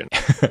 expectation.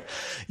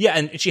 Yeah,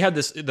 and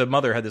the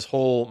mother had this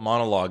whole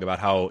monologue about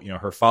how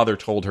her father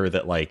told her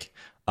that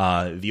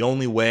the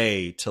only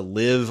way to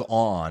live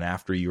on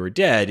after you are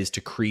dead is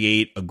to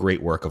create a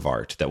great work of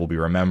art that will be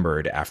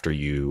remembered after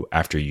you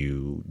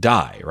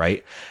die,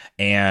 right?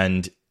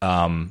 And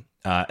then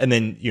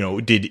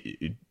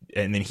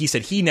and then he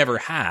said he never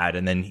had,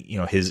 and then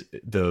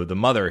the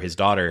mother, his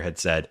daughter, had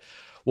said,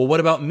 well,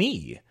 what about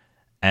me?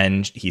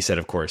 And he said,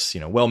 of course,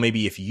 well,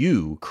 maybe if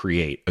you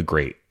create a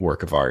great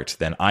work of art,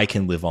 then I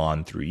can live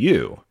on through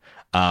you.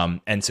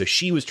 And so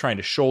she was trying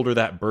to shoulder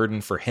that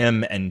burden for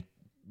him, and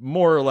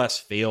more or less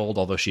failed,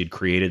 although she had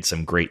created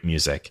some great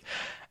music.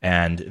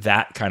 And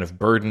that kind of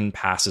burden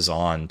passes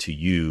on to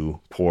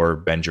you, poor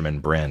Benjamin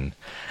Bryn.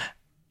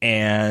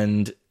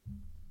 And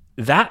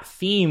that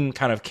theme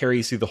kind of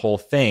carries through the whole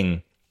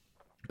thing.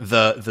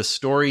 The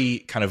story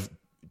kind of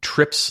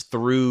trips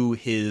through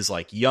his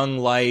like young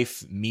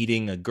life,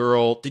 meeting a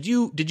girl.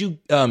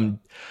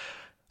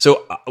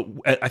 So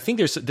I think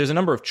there's a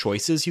number of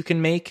choices you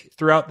can make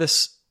throughout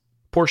this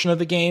portion of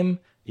the game.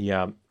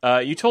 Yeah.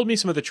 You told me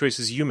some of the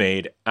choices you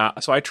made.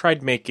 So I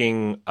tried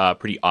making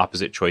pretty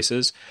opposite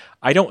choices.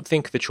 I don't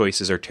think the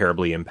choices are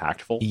terribly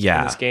impactful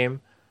in this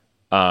game.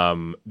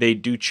 They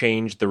do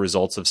change the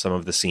results of some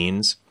of the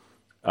scenes.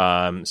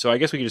 So I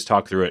guess we can just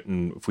talk through it,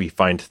 and if we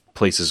find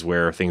places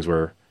where things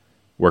were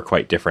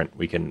quite different,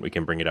 we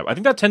can bring it up. I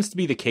think that tends to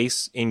be the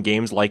case in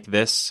games like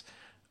this,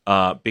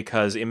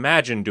 because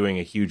imagine doing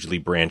a hugely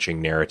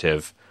branching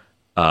narrative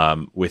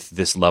with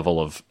this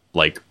level of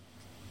like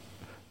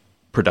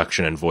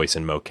production and voice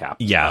and mocap.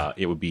 Yeah,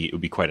 it would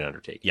be quite an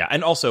undertaking. Yeah,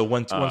 and also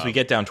once we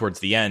get down towards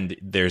the end,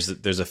 there's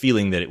a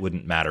feeling that it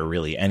wouldn't matter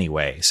really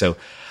anyway. So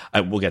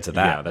we'll get to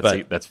that.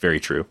 Yeah, that's very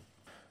true.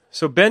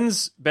 So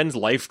Ben's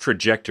life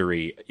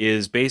trajectory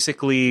is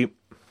basically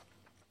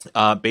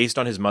based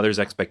on his mother's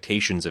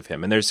expectations of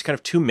him. And there's kind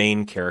of two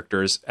main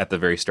characters at the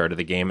very start of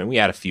the game, and we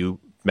add a few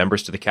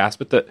members to the cast,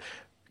 but the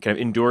kind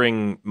of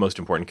enduring most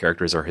important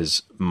characters are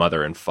his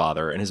mother and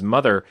father. And his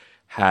mother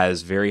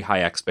has very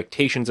high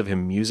expectations of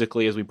him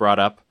musically, as we brought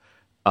up.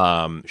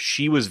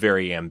 She was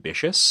very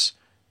ambitious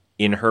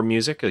in her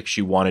music. Like,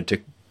 she wanted to,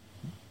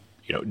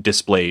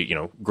 display,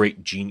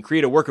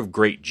 create a work of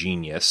great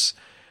genius.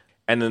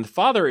 And then the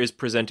father is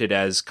presented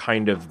as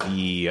kind of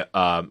the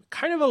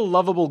kind of a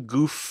lovable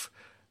goof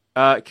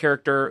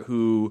character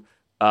who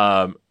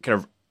kind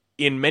of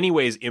in many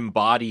ways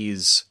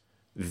embodies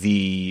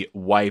the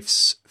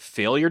wife's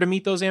failure to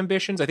meet those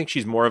ambitions. I think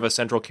she's more of a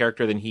central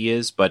character than he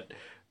is, but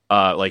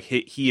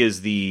he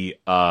is the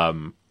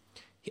and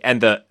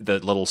the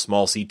little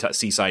small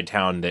seaside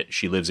town that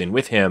she lives in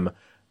with him.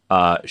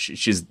 This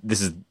is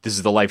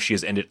the life she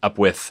has ended up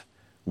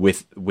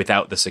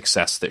without the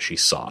success that she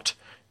sought.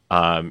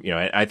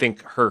 I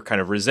think her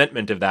kind of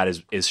resentment of that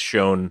is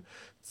shown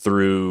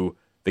through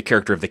the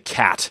character of the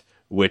cat,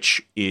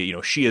 which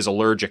she is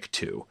allergic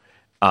to,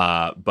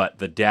 but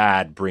the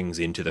dad brings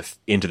into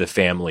the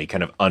family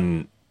kind of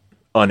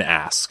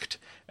unasked,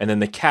 and then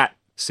the cat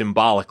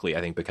symbolically, I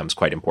think, becomes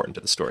quite important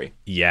to the story.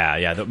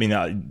 Yeah. I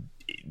mean,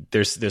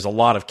 there's a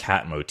lot of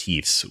cat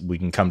motifs. We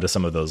can come to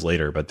some of those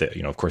later, but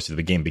of course,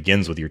 the game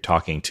begins with you're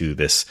talking to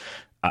this.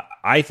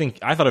 I think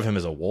I thought of him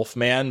as a wolf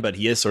man, but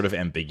he is sort of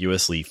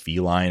ambiguously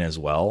feline as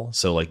well.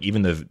 So like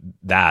even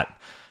that.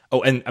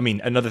 Oh, and I mean,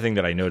 another thing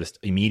that I noticed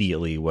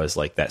immediately was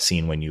like that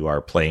scene when you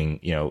are playing,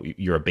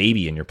 you're a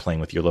baby and you're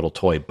playing with your little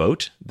toy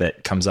boat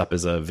that comes up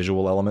as a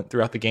visual element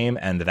throughout the game.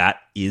 And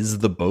that is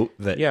the boat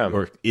that,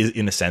 or is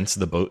in a sense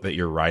the boat that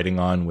you're riding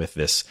on with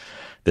this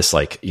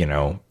like,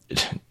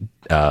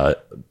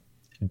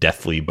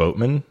 deathly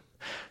boatman.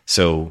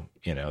 So,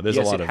 there's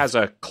a lot it has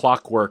a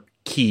clockwork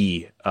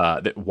key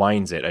that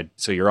winds it.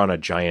 So you're on a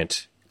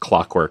giant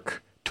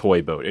clockwork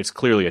toy boat. It's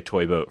clearly a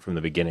toy boat from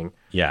the beginning.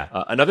 Yeah.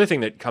 Another thing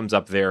that comes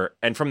up there,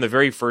 and from the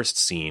very first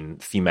scene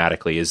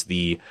thematically, is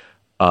the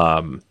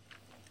kind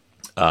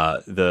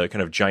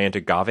of giant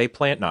agave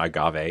plant. Not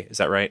agave, is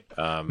that right?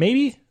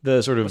 Maybe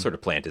the sort of what sort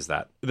of plant is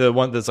that? The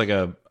one that's like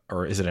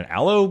or is it an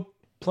aloe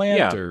plant?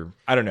 Yeah. Or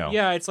I don't know.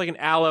 Yeah, it's like an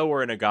aloe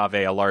or an agave,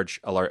 a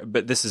large.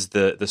 But this is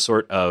the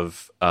sort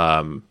of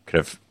kind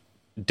of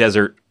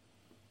desert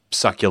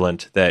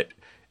succulent that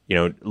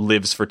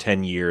lives for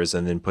 10 years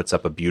and then puts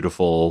up a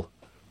beautiful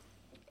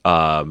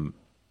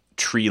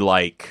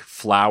tree-like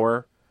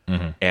flower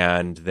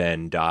and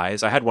then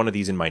dies. I had one of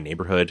these in my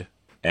neighborhood,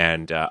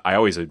 and I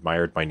always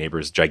admired my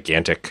neighbor's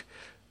gigantic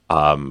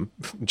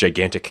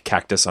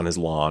cactus on his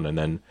lawn. And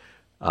then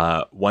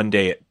one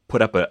day it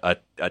put up a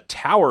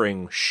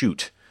towering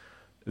shoot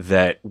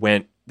that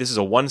went. This is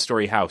a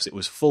one-story house. It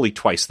was fully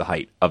twice the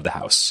height of the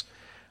house,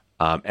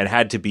 and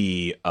had to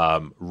be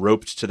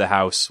roped to the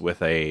house with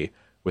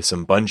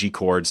some bungee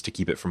cords to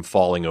keep it from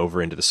falling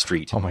over into the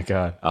street. Oh my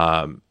God.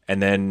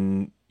 And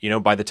then,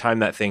 by the time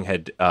that thing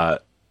had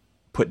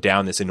put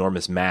down this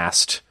enormous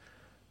mast,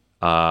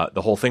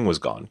 the whole thing was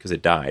gone because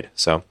it died.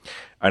 So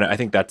I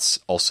think that's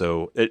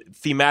also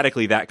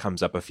thematically that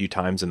comes up a few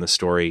times in the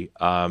story,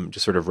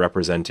 just sort of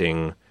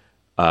representing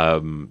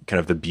kind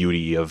of the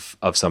beauty of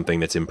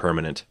something that's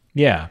impermanent.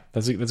 Yeah,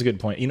 that's a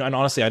good point. And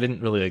honestly, I didn't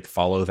really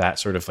follow that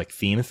sort of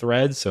theme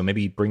thread. So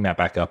maybe bring that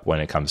back up when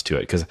it comes to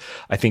it, because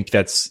I think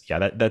that's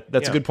a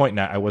good point. And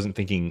I wasn't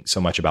thinking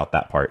so much about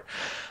that part.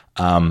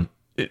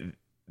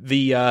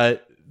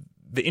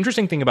 The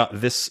interesting thing about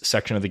this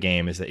section of the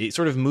game is that it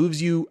sort of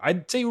moves you,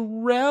 I'd say,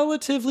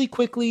 relatively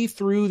quickly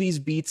through these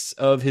beats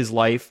of his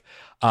life.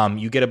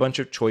 You get a bunch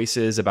of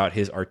choices about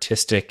his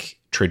artistic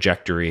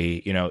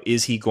trajectory.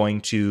 Is he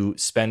going to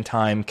spend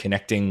time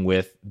connecting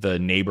with the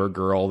neighbor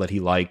girl that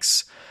he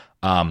likes?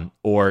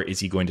 Or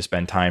is he going to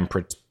spend time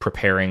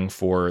preparing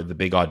for the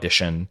big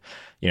audition?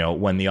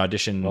 when the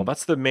audition. Well,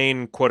 that's the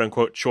main quote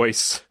unquote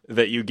choice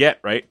that you get,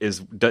 right?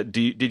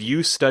 Did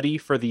you study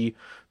for the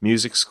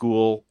music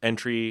school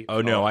entry?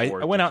 Oh no, I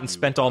went out and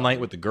spent all night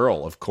with the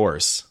girl, of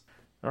course.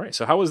 All right,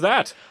 so how was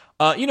that?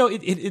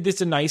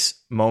 It's a nice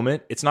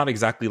moment. It's not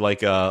exactly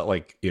like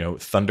a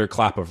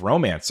thunderclap of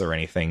romance or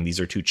anything. These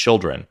are two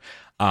children,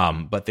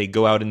 but they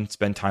go out and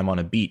spend time on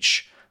a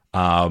beach,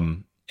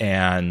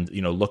 and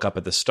look up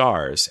at the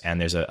stars. And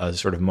there's a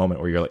sort of moment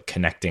where you're like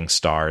connecting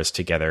stars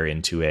together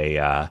into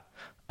a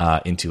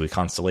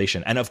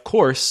constellation. And of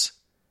course,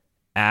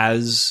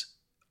 as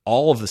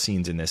all of the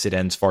scenes in this, it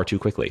ends far too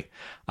quickly.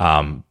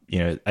 And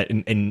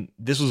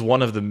this was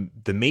one of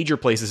the major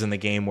places in the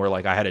game where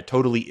like I had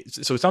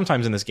so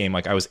sometimes in this game,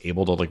 like I was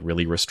able to like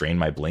really restrain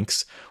my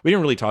blinks. We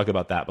didn't really talk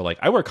about that, but like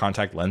I wear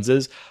contact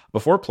lenses.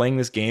 Before playing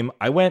this game,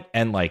 I went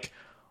and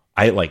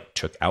I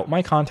took out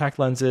my contact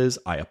lenses.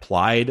 I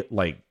applied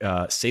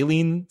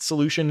saline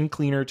solution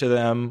cleaner to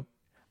them.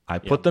 I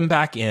put them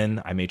back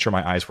in. I made sure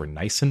my eyes were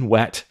nice and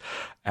wet,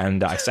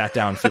 and I sat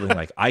down feeling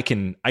like I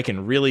can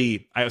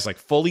really. I was like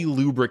fully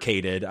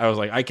lubricated. I was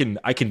like I can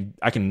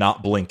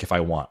not blink if I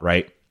want,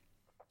 right?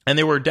 And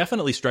there were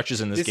definitely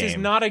stretches in this game. This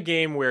is not a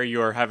game where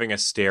you're having a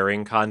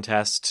staring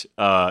contest.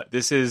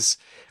 This is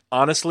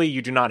honestly,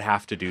 you do not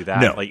have to do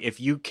that. No. Like if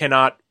you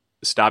cannot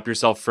stop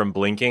yourself from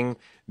blinking,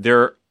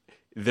 there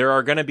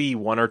are going to be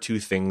one or two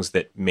things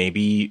that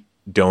maybe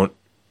don't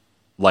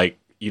like.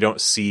 You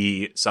don't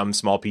see some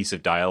small piece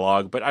of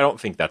dialogue, but I don't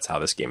think that's how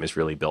this game is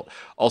really built.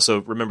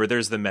 Also, remember,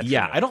 there's the metronome.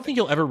 Yeah, I don't think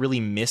you'll ever really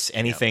miss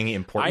anything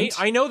important.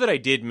 I know that I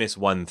did miss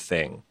one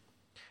thing.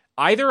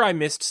 Either I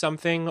missed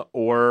something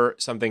or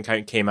something kind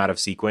of came out of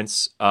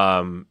sequence,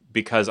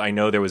 because I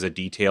know there was a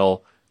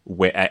detail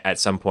at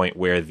some point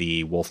where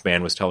the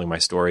Wolfman was telling my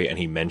story and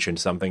he mentioned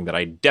something that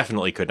I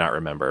definitely could not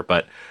remember.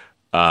 But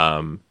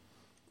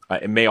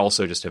it may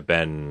also just have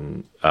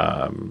been,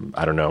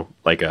 I don't know,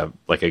 like a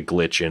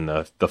glitch in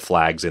the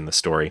flags in the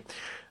story.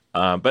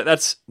 But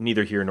that's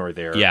neither here nor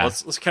there. Yeah.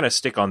 Let's kind of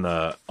stick on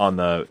the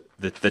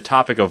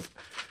topic of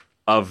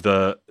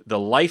the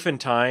life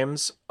and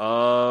times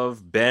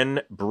of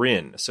Ben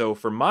Brinn. So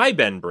for my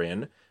Ben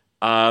Brinn,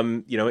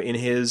 in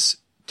his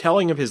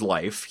telling of his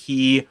life,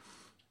 he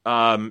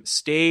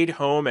stayed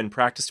home and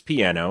practiced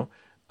piano.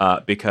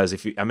 Because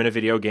I'm in a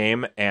video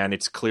game and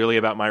it's clearly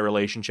about my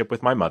relationship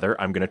with my mother,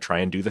 I'm going to try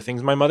and do the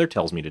things my mother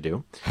tells me to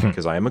do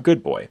because I am a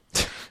good boy.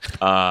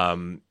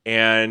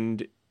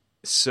 And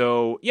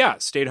so,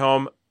 stayed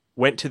home,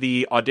 went to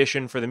the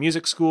audition for the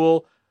music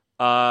school,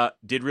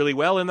 did really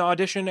well in the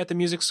audition at the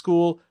music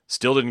school,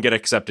 still didn't get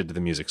accepted to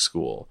the music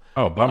school.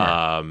 Oh,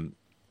 bummer.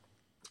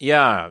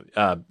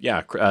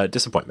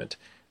 Disappointment.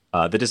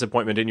 The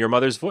disappointment in your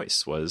mother's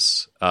voice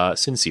was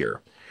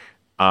sincere.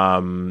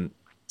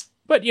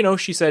 But,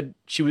 she said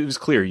it was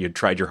clear you had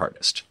tried your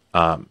hardest.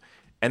 And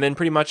then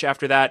pretty much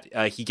after that,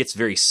 he gets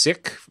very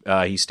sick.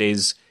 He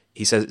says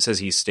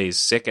he stays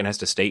sick and has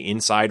to stay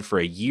inside for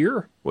a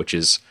year, which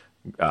is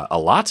a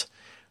lot.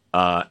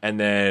 And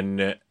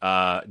then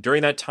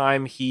during that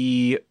time,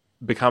 he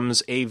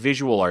becomes a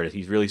visual artist.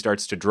 He really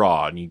starts to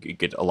draw, and you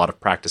get a lot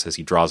of practice as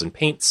he draws and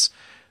paints,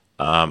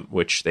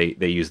 which they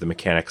use the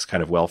mechanics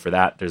kind of well for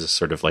that. There's a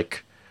sort of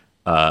like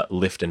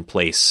lift and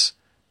place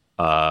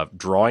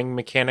drawing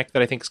mechanic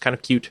that I think is kind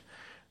of cute.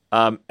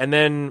 And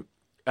then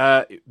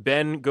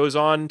Ben goes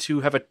on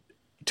to have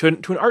to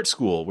an art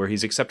school where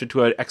he's accepted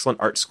to an excellent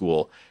art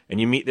school.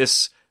 And you meet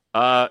this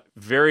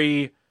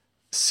very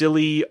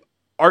silly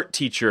art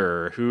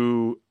teacher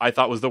who I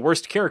thought was the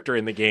worst character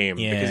in the game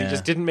because he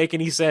just didn't make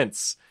any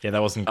sense. Yeah,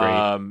 that wasn't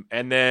great.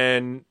 And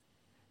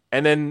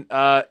then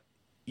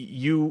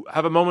you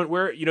have a moment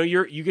where,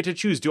 you get to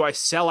choose, do I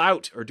sell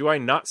out or do I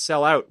not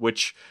sell out?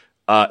 Which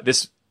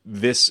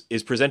this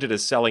is presented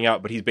as selling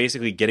out, but he's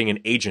basically getting an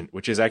agent,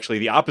 which is actually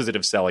the opposite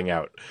of selling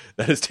out.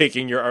 That is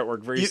taking your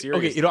artwork very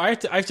seriously.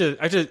 Okay, I have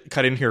to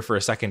cut in here for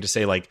a second to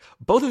say, like,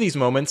 both of these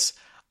moments,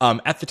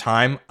 at the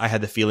time, I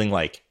had the feeling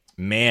like,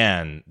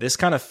 man, this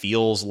kind of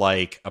feels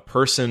like a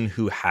person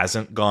who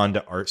hasn't gone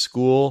to art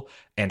school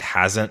and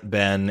hasn't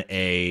been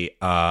a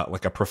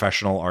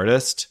professional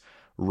artist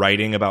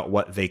writing about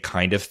what they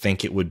kind of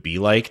think it would be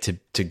like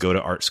to go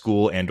to art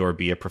school and or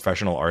be a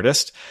professional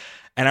artist.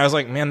 And I was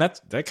like, man, that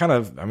kind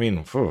of,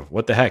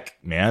 what the heck,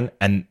 man?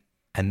 And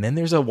then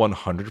there's a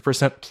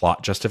 100%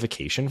 plot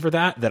justification for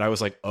that I was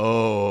like,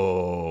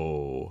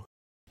 oh.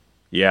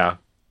 Yeah.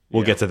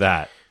 We'll get to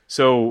that.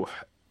 So,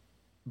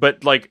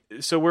 but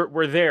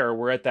we're there.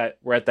 We're at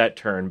that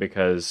turn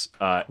because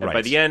right.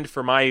 By the end,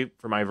 for my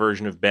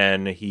version of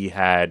Ben, he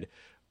had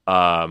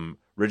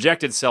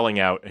rejected selling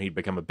out and he'd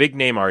become a big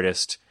name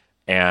artist.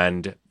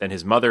 And then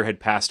his mother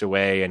had passed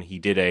away and he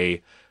did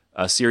a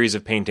series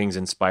of paintings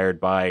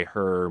inspired by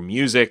her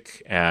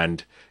music,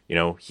 and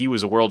he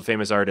was a world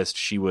famous artist.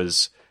 She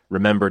was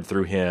remembered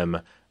through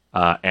him,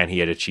 and he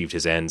had achieved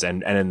his ends.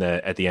 And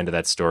at the end of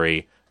that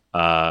story,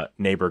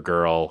 neighbor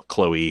girl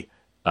Chloe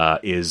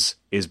is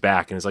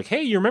back and is like,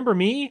 "Hey, you remember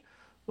me?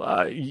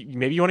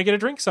 Maybe you want to get a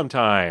drink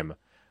sometime."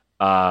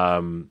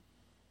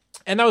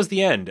 And that was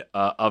the end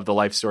of the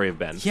life story of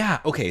Ben. Yeah.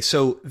 Okay.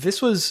 So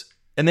this was,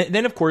 and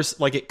then of course,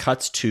 like it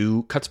cuts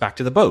back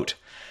to the boat,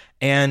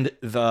 and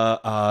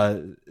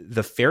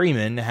the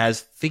ferryman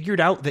has figured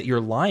out that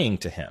you're lying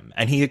to him,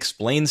 and he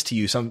explains to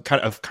you some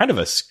kind of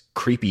a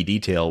creepy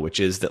detail, which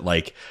is that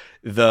like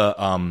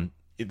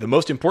the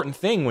most important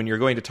thing when you're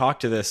going to talk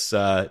to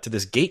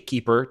this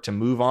gatekeeper to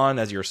move on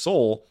as your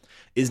soul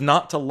is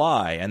not to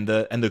lie. And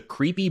the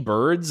creepy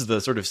birds,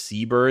 the sort of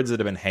seabirds that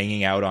have been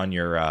hanging out on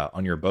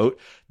your boat,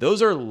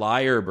 those are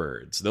liar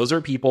birds. Those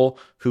are people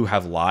who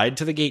have lied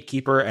to the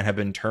gatekeeper and have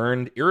been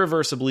turned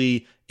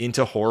irreversibly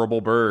into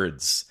horrible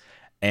birds.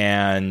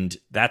 And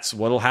that's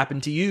what'll happen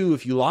to you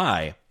if you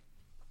lie.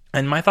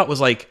 And my thought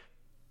was like,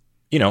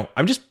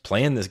 I'm just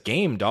playing this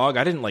game, dog.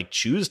 I didn't like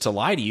choose to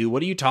lie to you.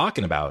 What are you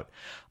talking about?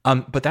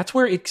 But that's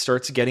where it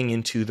starts getting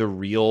into the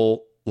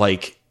real,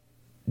 like,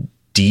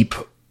 deep,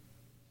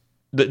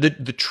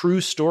 the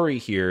true story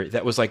here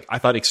that was, like, I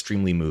thought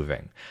extremely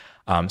moving.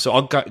 So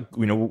I'll kind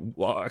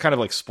of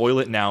like spoil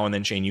it now, and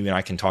then Shane, you and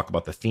I can talk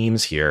about the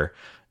themes here.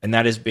 And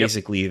that is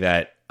basically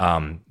that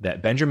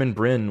Benjamin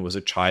Bryn was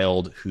a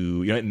child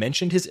who, it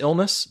mentioned his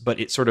illness, but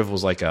it sort of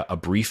was like a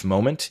brief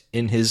moment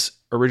in his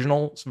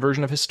original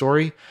version of his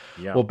story.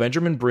 Yeah. Well,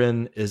 Benjamin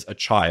Bryn is a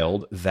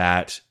child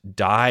that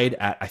died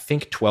at, I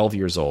think, 12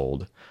 years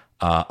old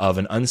of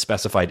an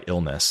unspecified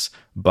illness.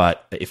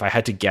 But if I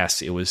had to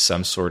guess, it was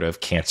some sort of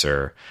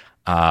cancer.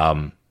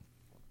 And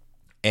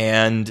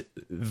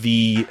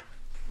the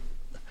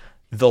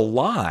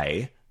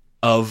lie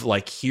of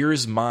like,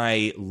 here's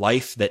my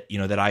life that,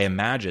 that I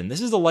imagine.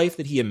 This is the life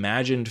that he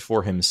imagined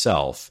for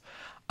himself.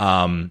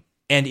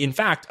 And in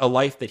fact, a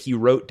life that he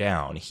wrote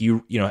down. He,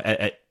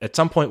 at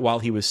some point while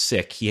he was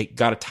sick, he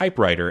got a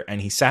typewriter and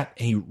he sat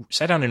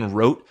down and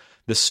wrote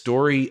the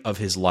story of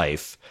his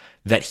life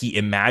that he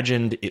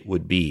imagined it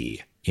would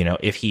be,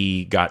 if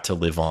he got to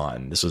live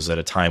on. This was at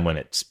a time when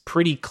it's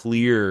pretty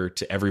clear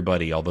to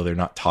everybody, although they're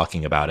not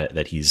talking about it,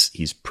 that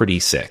he's pretty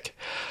sick.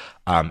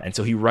 And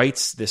so he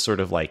writes this sort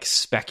of like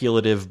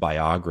speculative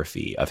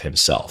biography of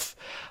himself.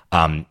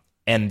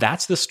 And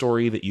that's the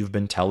story that you've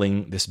been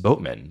telling this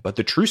boatman. But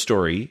the true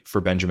story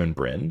for Benjamin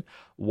Bryn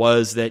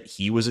was that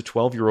he was a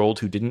 12-year-old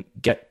who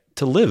didn't get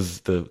to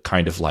live the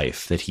kind of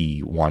life that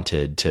he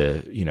wanted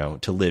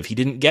to live. He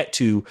didn't get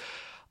to,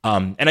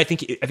 and I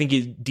think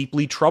he's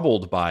deeply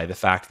troubled by the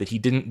fact that he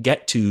didn't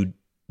get to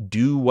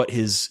do what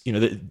his,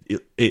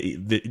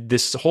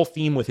 this whole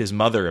theme with his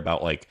mother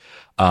about like,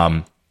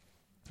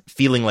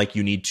 feeling like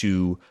you need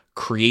to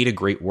create a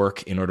great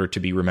work in order to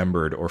be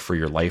remembered or for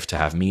your life to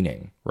have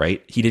meaning,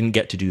 right? He didn't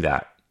get to do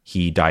that.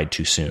 He died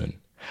too soon.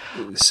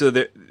 So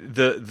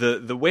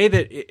the way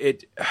that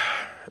it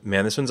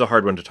man, this one's a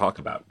hard one to talk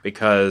about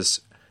because,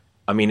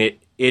 I mean,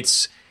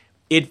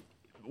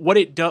 what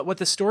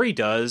the story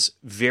does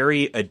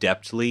very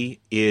adeptly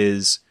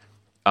is,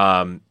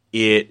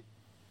 it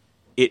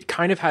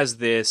kind of has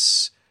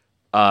this,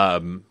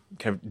 kind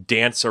of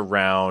dance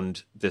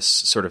around this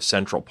sort of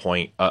central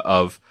point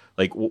of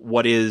like,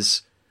 what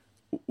is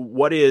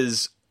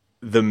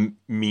the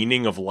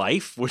meaning of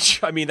life?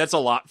 Which, I mean, that's a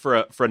lot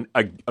for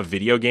a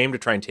video game to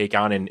try and take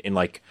on in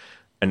like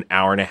an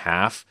hour and a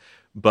half.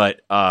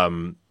 But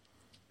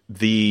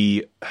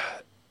the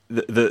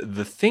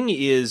thing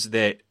is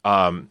that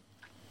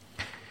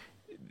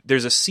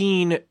there's a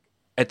scene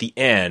at the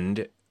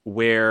end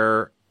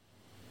where,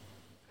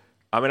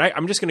 I mean,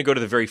 I'm just going to go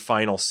to the very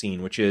final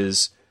scene, which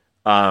is,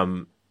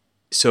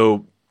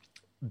 so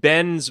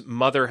Ben's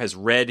mother has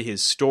read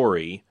his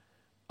story,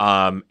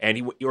 and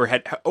he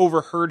had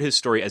overheard his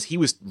story as he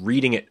was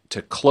reading it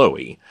to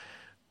Chloe,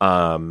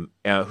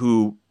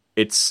 who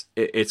it's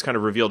kind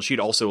of revealed she'd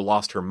also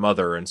lost her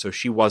mother, and so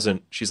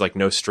she's like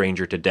no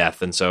stranger to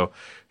death, and so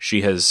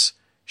she has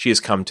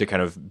come to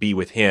kind of be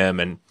with him,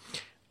 and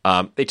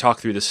they talk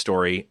through the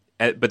story,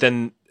 but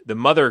then the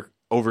mother,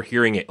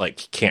 overhearing it,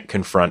 like can't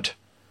confront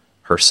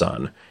her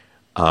son,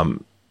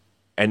 and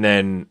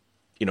then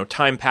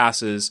time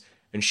passes,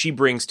 and she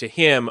brings to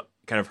him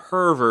kind of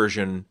her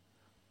version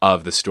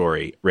of the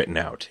story written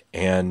out.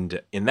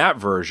 And in that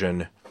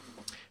version,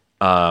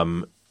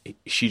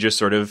 she just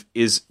sort of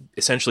is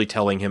essentially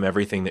telling him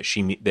everything that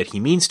he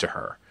means to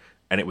her.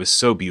 And it was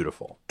so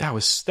beautiful. That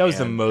was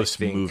the most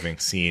moving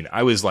scene.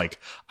 I was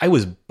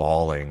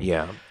bawling.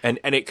 Yeah. And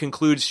it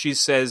concludes, she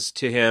says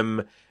to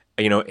him,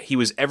 he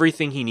was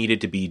everything he needed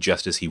to be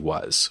just as he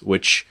was,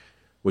 which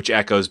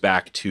echoes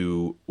back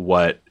to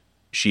what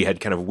she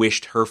had kind of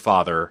wished her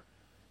father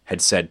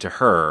had said to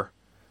her.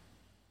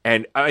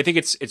 And I think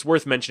it's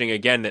worth mentioning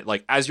again that,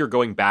 like, as you're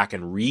going back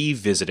and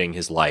revisiting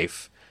his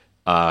life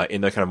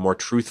in the kind of more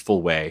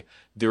truthful way,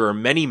 there are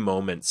many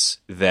moments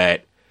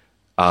that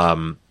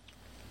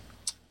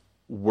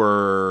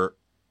were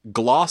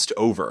glossed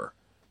over,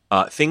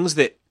 things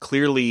that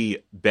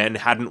clearly Ben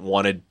hadn't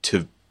wanted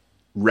to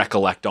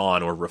recollect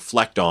on or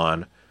reflect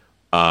on,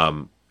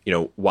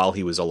 while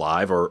he was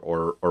alive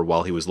or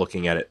while he was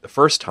looking at it the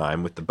first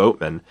time with the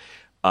boatman.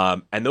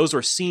 And those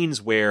were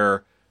scenes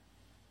where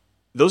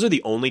those are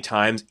the only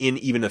times in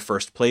even the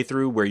first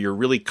playthrough where you're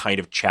really kind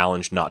of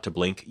challenged not to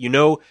blink. You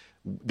know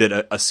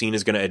that a scene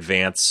is going to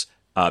advance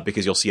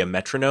because you'll see a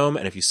metronome,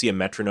 and if you see a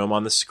metronome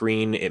on the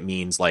screen, it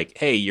means like,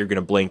 hey, you're going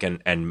to blink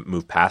and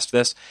move past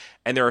this.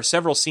 And there are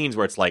several scenes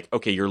where it's like,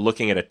 okay, you're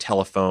looking at a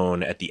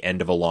telephone at the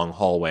end of a long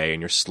hallway,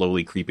 and you're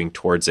slowly creeping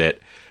towards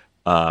it,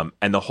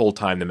 and the whole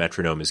time the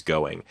metronome is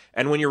going.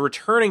 And when you're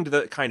returning to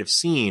the kind of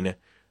scene,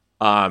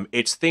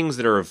 it's things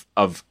that are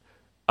of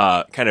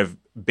kind of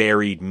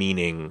buried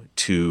meaning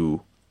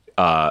to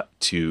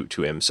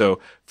him. So,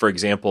 for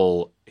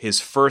example, his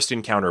first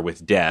encounter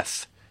with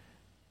death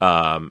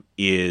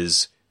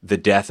is the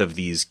death of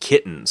these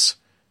kittens.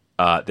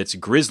 That's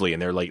grisly,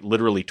 and they're like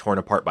literally torn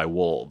apart by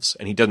wolves,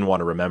 and he doesn't want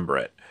to remember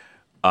it.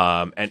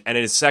 And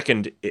his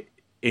second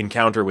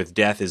encounter with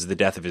death is the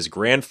death of his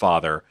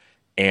grandfather,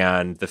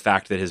 and the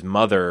fact that his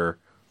mother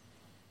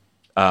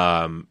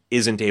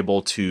isn't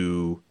able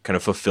to kind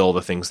of fulfill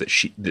the things that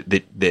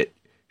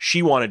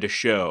she wanted to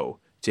show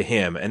to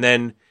him. And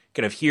then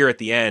kind of here at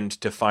the end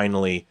to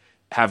finally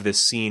have this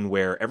scene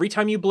where every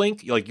time you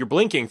blink, like you're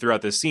blinking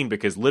throughout this scene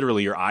because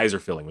literally your eyes are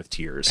filling with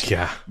tears.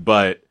 Yeah.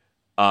 But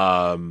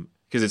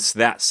because it's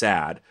that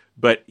sad.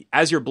 But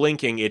as you're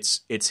blinking,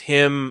 it's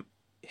him,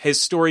 his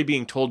story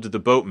being told to the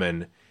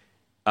boatman,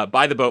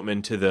 by the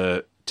boatman to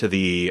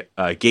the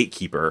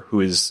gatekeeper,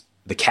 who is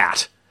the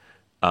cat.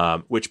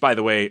 Which, by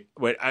the way,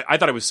 I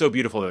thought it was so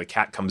beautiful that the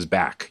cat comes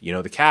back. You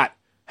know, the cat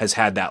has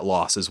had that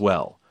loss as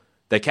well.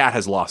 The cat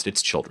has lost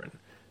its children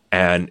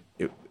and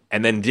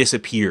then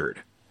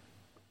disappeared.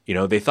 You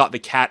know, they thought the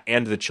cat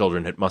and the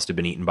children must have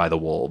been eaten by the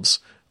wolves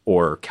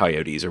or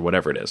coyotes or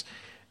whatever it is.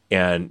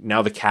 And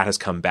now the cat has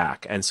come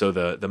back. And so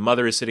the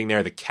mother is sitting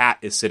there. The cat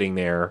is sitting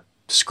there,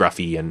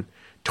 scruffy and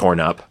torn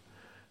up.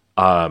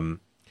 And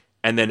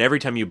then every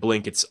time you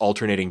blink, it's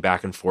alternating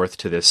back and forth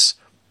to this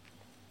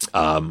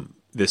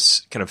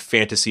this kind of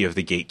fantasy of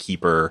the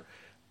gatekeeper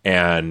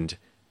and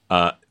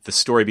the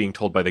story being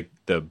told by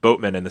the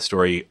boatman, and the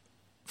story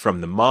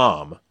from the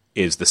mom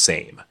is the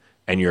same.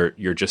 And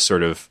you're just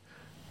sort of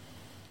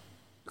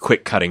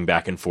quick cutting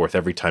back and forth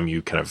every time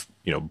you kind of,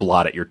 you know,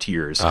 blot at your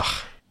tears.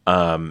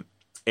 That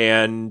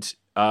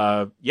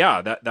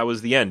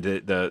was the end.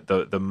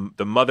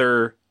 The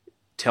mother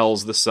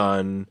tells the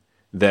son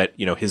that,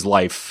 you know, his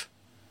life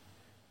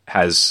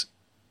has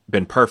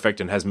been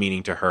perfect and has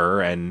meaning to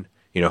her, and,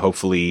 you know,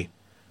 hopefully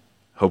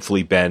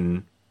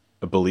Ben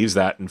believes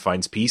that and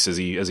finds peace as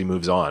he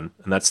moves on.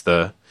 And that's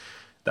the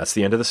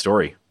end of the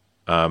story.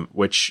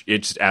 Which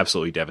it's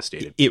absolutely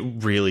devastated. It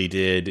really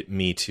did.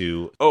 Me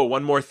too. Oh,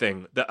 one more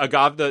thing. The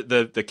agave,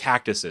 the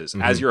cactuses,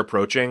 as you're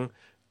approaching,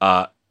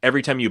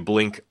 every time you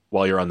blink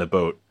while you're on the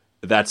boat,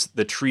 that's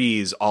the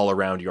trees all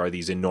around you are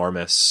these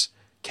enormous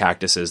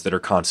cactuses that are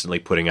constantly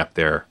putting up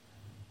their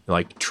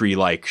like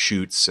tree-like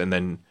shoots and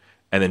then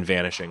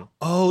vanishing.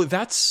 Oh,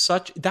 that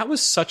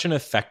was such an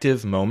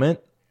effective moment.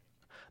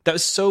 That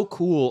was so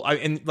cool.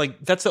 And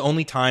like, that's the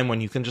only time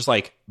when you can just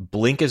like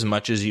blink as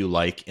much as you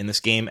like in this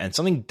game, and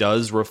something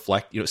does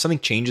reflect, you know, something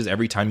changes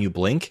every time you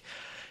blink.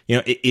 You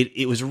know,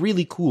 it was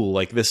really cool.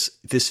 Like this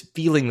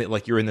feeling that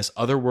like you're in this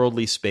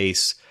otherworldly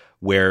space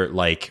where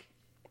like,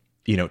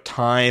 you know,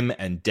 time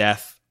and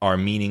death are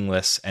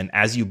meaningless. And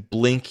as you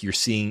blink,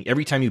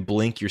 every time you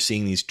blink, you're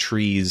seeing these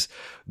trees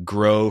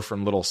grow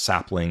from little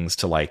saplings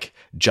to like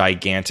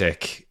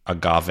gigantic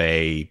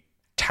agave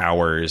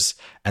towers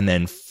and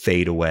then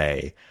fade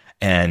away.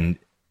 And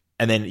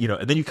then, you know,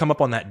 and then you come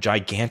up on that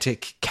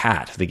gigantic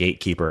cat, the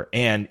gatekeeper,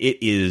 and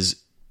it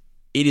is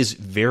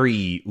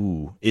very,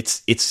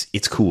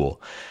 it's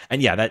cool.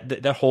 And yeah,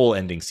 that whole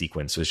ending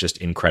sequence was just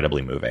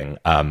incredibly moving.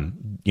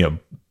 You know,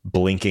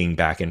 blinking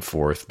back and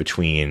forth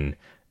between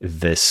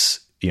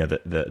this, you know,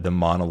 the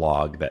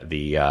monologue that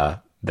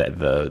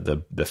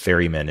the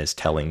ferryman is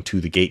telling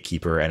to the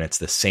gatekeeper, and it's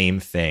the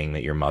same thing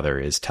that your mother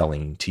is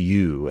telling to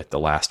you at the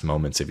last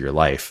moments of your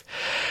life.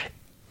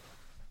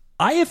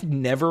 I have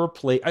never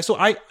played. So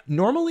I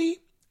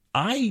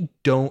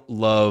don't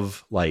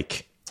love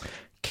like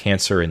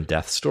cancer and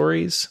death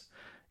stories.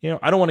 You know,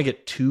 I don't want to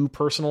get too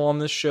personal on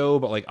this show,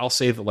 but like I'll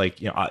say that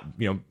like, you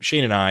know,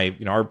 Shane and I,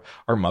 you know,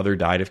 our mother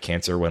died of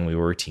cancer when we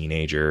were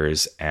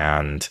teenagers,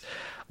 and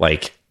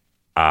like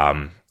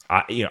I've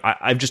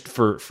just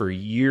for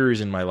years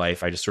in my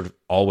life, I just sort of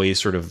always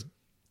sort of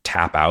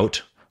tap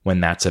out when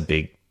that's a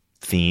big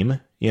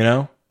theme, you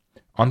know,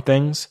 on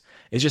things.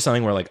 It's just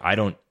something where like I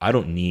don't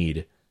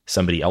need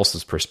somebody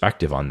else's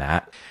perspective on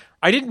that.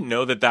 I didn't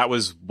know that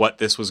was what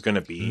this was going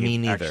to be. Me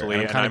neither.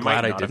 Actually, I'm kind of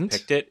glad I didn't have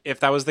picked it if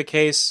that was the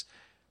case.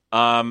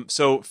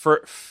 So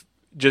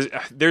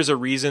there's a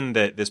reason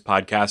that this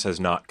podcast has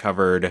not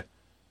covered,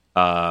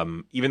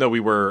 even though we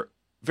were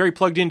very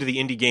plugged into the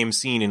indie game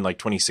scene in like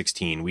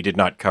 2016, we did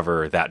not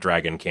cover That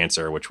Dragon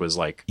Cancer, which was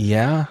like,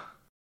 yeah,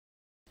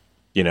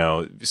 you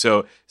know,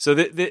 so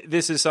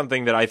this is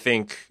something that I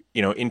think,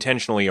 you know,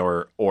 intentionally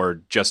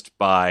or just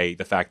by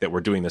the fact that we're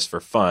doing this for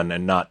fun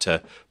and not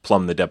to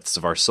plumb the depths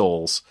of our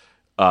souls.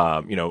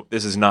 You know,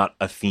 this is not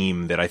a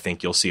theme that I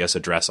think you'll see us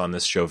address on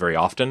this show very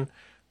often,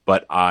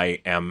 but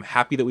I am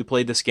happy that we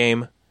played this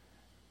game.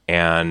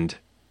 and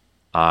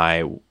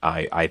I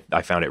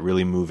found it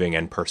really moving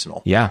and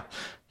personal. Yeah,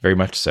 very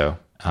much so.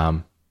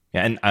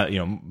 And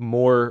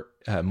more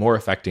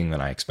affecting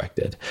than I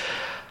expected.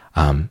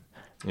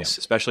 Yes,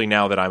 especially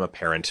now that I'm a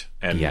parent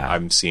and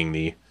I'm seeing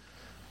the.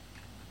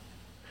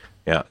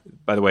 Yeah.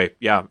 By the way,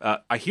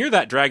 I hear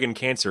that Dragon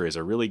Cancer is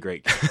a really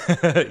great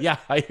game. Yeah,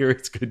 I hear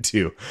it's good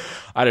too.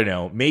 I don't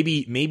know.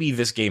 Maybe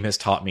this game has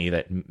taught me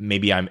that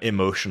maybe I'm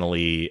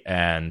emotionally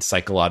and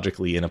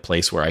psychologically in a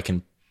place where I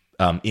can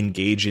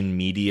engage in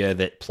media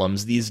that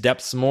plumbs these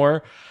depths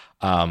more.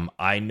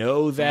 I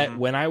know that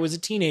when I was a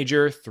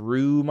teenager,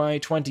 through my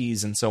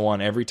 20s and so on,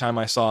 every time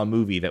I saw a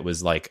movie that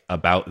was like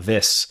about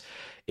this,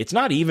 it's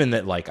not even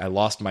that like I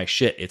lost my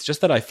shit. It's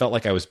just that I felt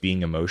like I was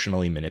being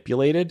emotionally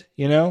manipulated,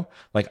 you know?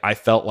 Like I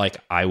felt like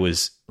I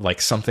was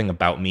like something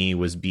about me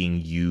was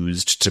being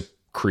used to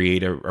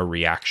create a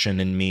reaction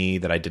in me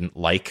that I didn't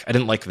like. I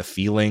didn't like the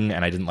feeling,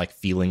 and I didn't like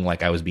feeling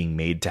like I was being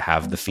made to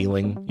have the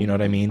feeling. You know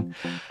what I mean?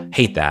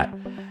 Hate that.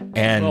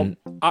 And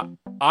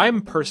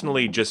I'm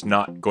personally just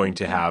not going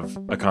to have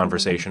a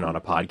conversation on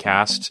a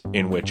podcast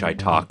in which I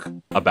talk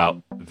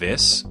about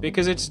this,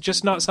 because it's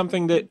just not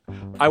something that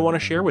I want to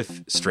share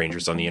with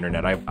strangers on the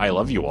internet. I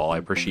love you all. I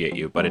appreciate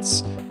you, but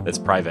it's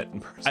private.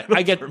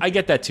 I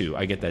get that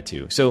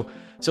too.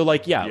 So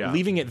like,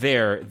 leaving it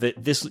there,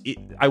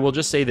 I will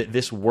just say that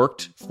this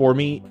worked for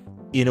me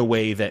in a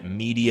way that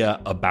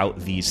media about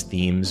these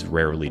themes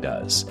rarely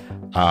does.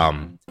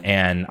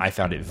 And I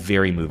found it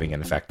very moving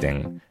and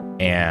affecting.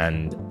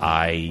 And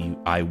I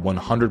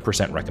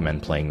 100%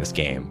 recommend playing this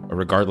game,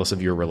 regardless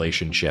of your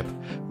relationship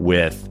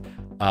with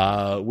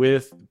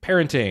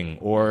parenting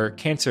or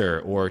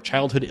cancer or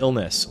childhood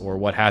illness or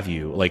what have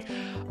you. Like,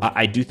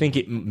 I do think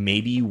it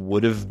maybe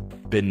would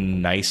have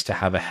been nice to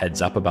have a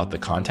heads up about the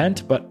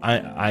content, but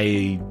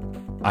I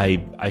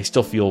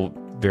still feel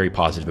very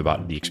positive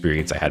about the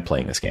experience I had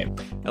playing this game.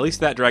 At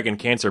least that Dragon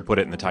Cancer put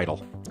it in the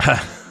title.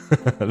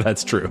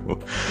 That's true.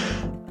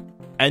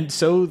 And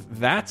so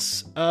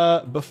that's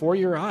Before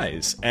Your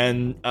Eyes,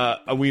 and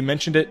we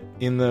mentioned it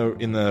in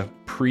the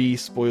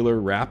pre-spoiler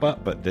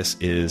wrap-up, but this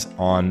is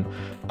on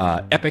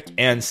Epic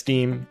and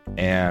Steam,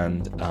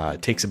 and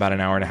it takes about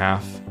an hour and a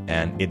half,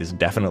 and it is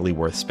definitely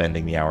worth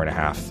spending the hour and a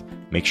half.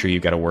 Make sure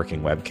you've got a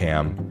working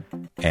webcam,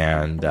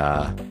 and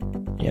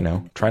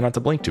try not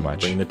to blink too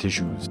much. Bring the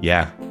tissues.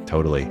 Yeah,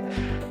 totally.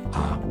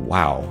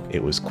 Wow,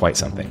 it was quite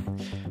something.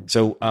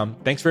 So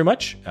thanks very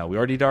much. We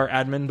already did our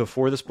admin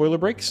before the spoiler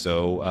break,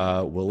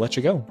 so we'll let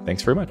you go.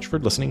 Thanks very much for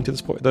listening to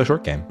the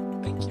short game.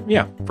 Thank you.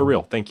 Yeah, for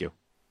real. Thank you.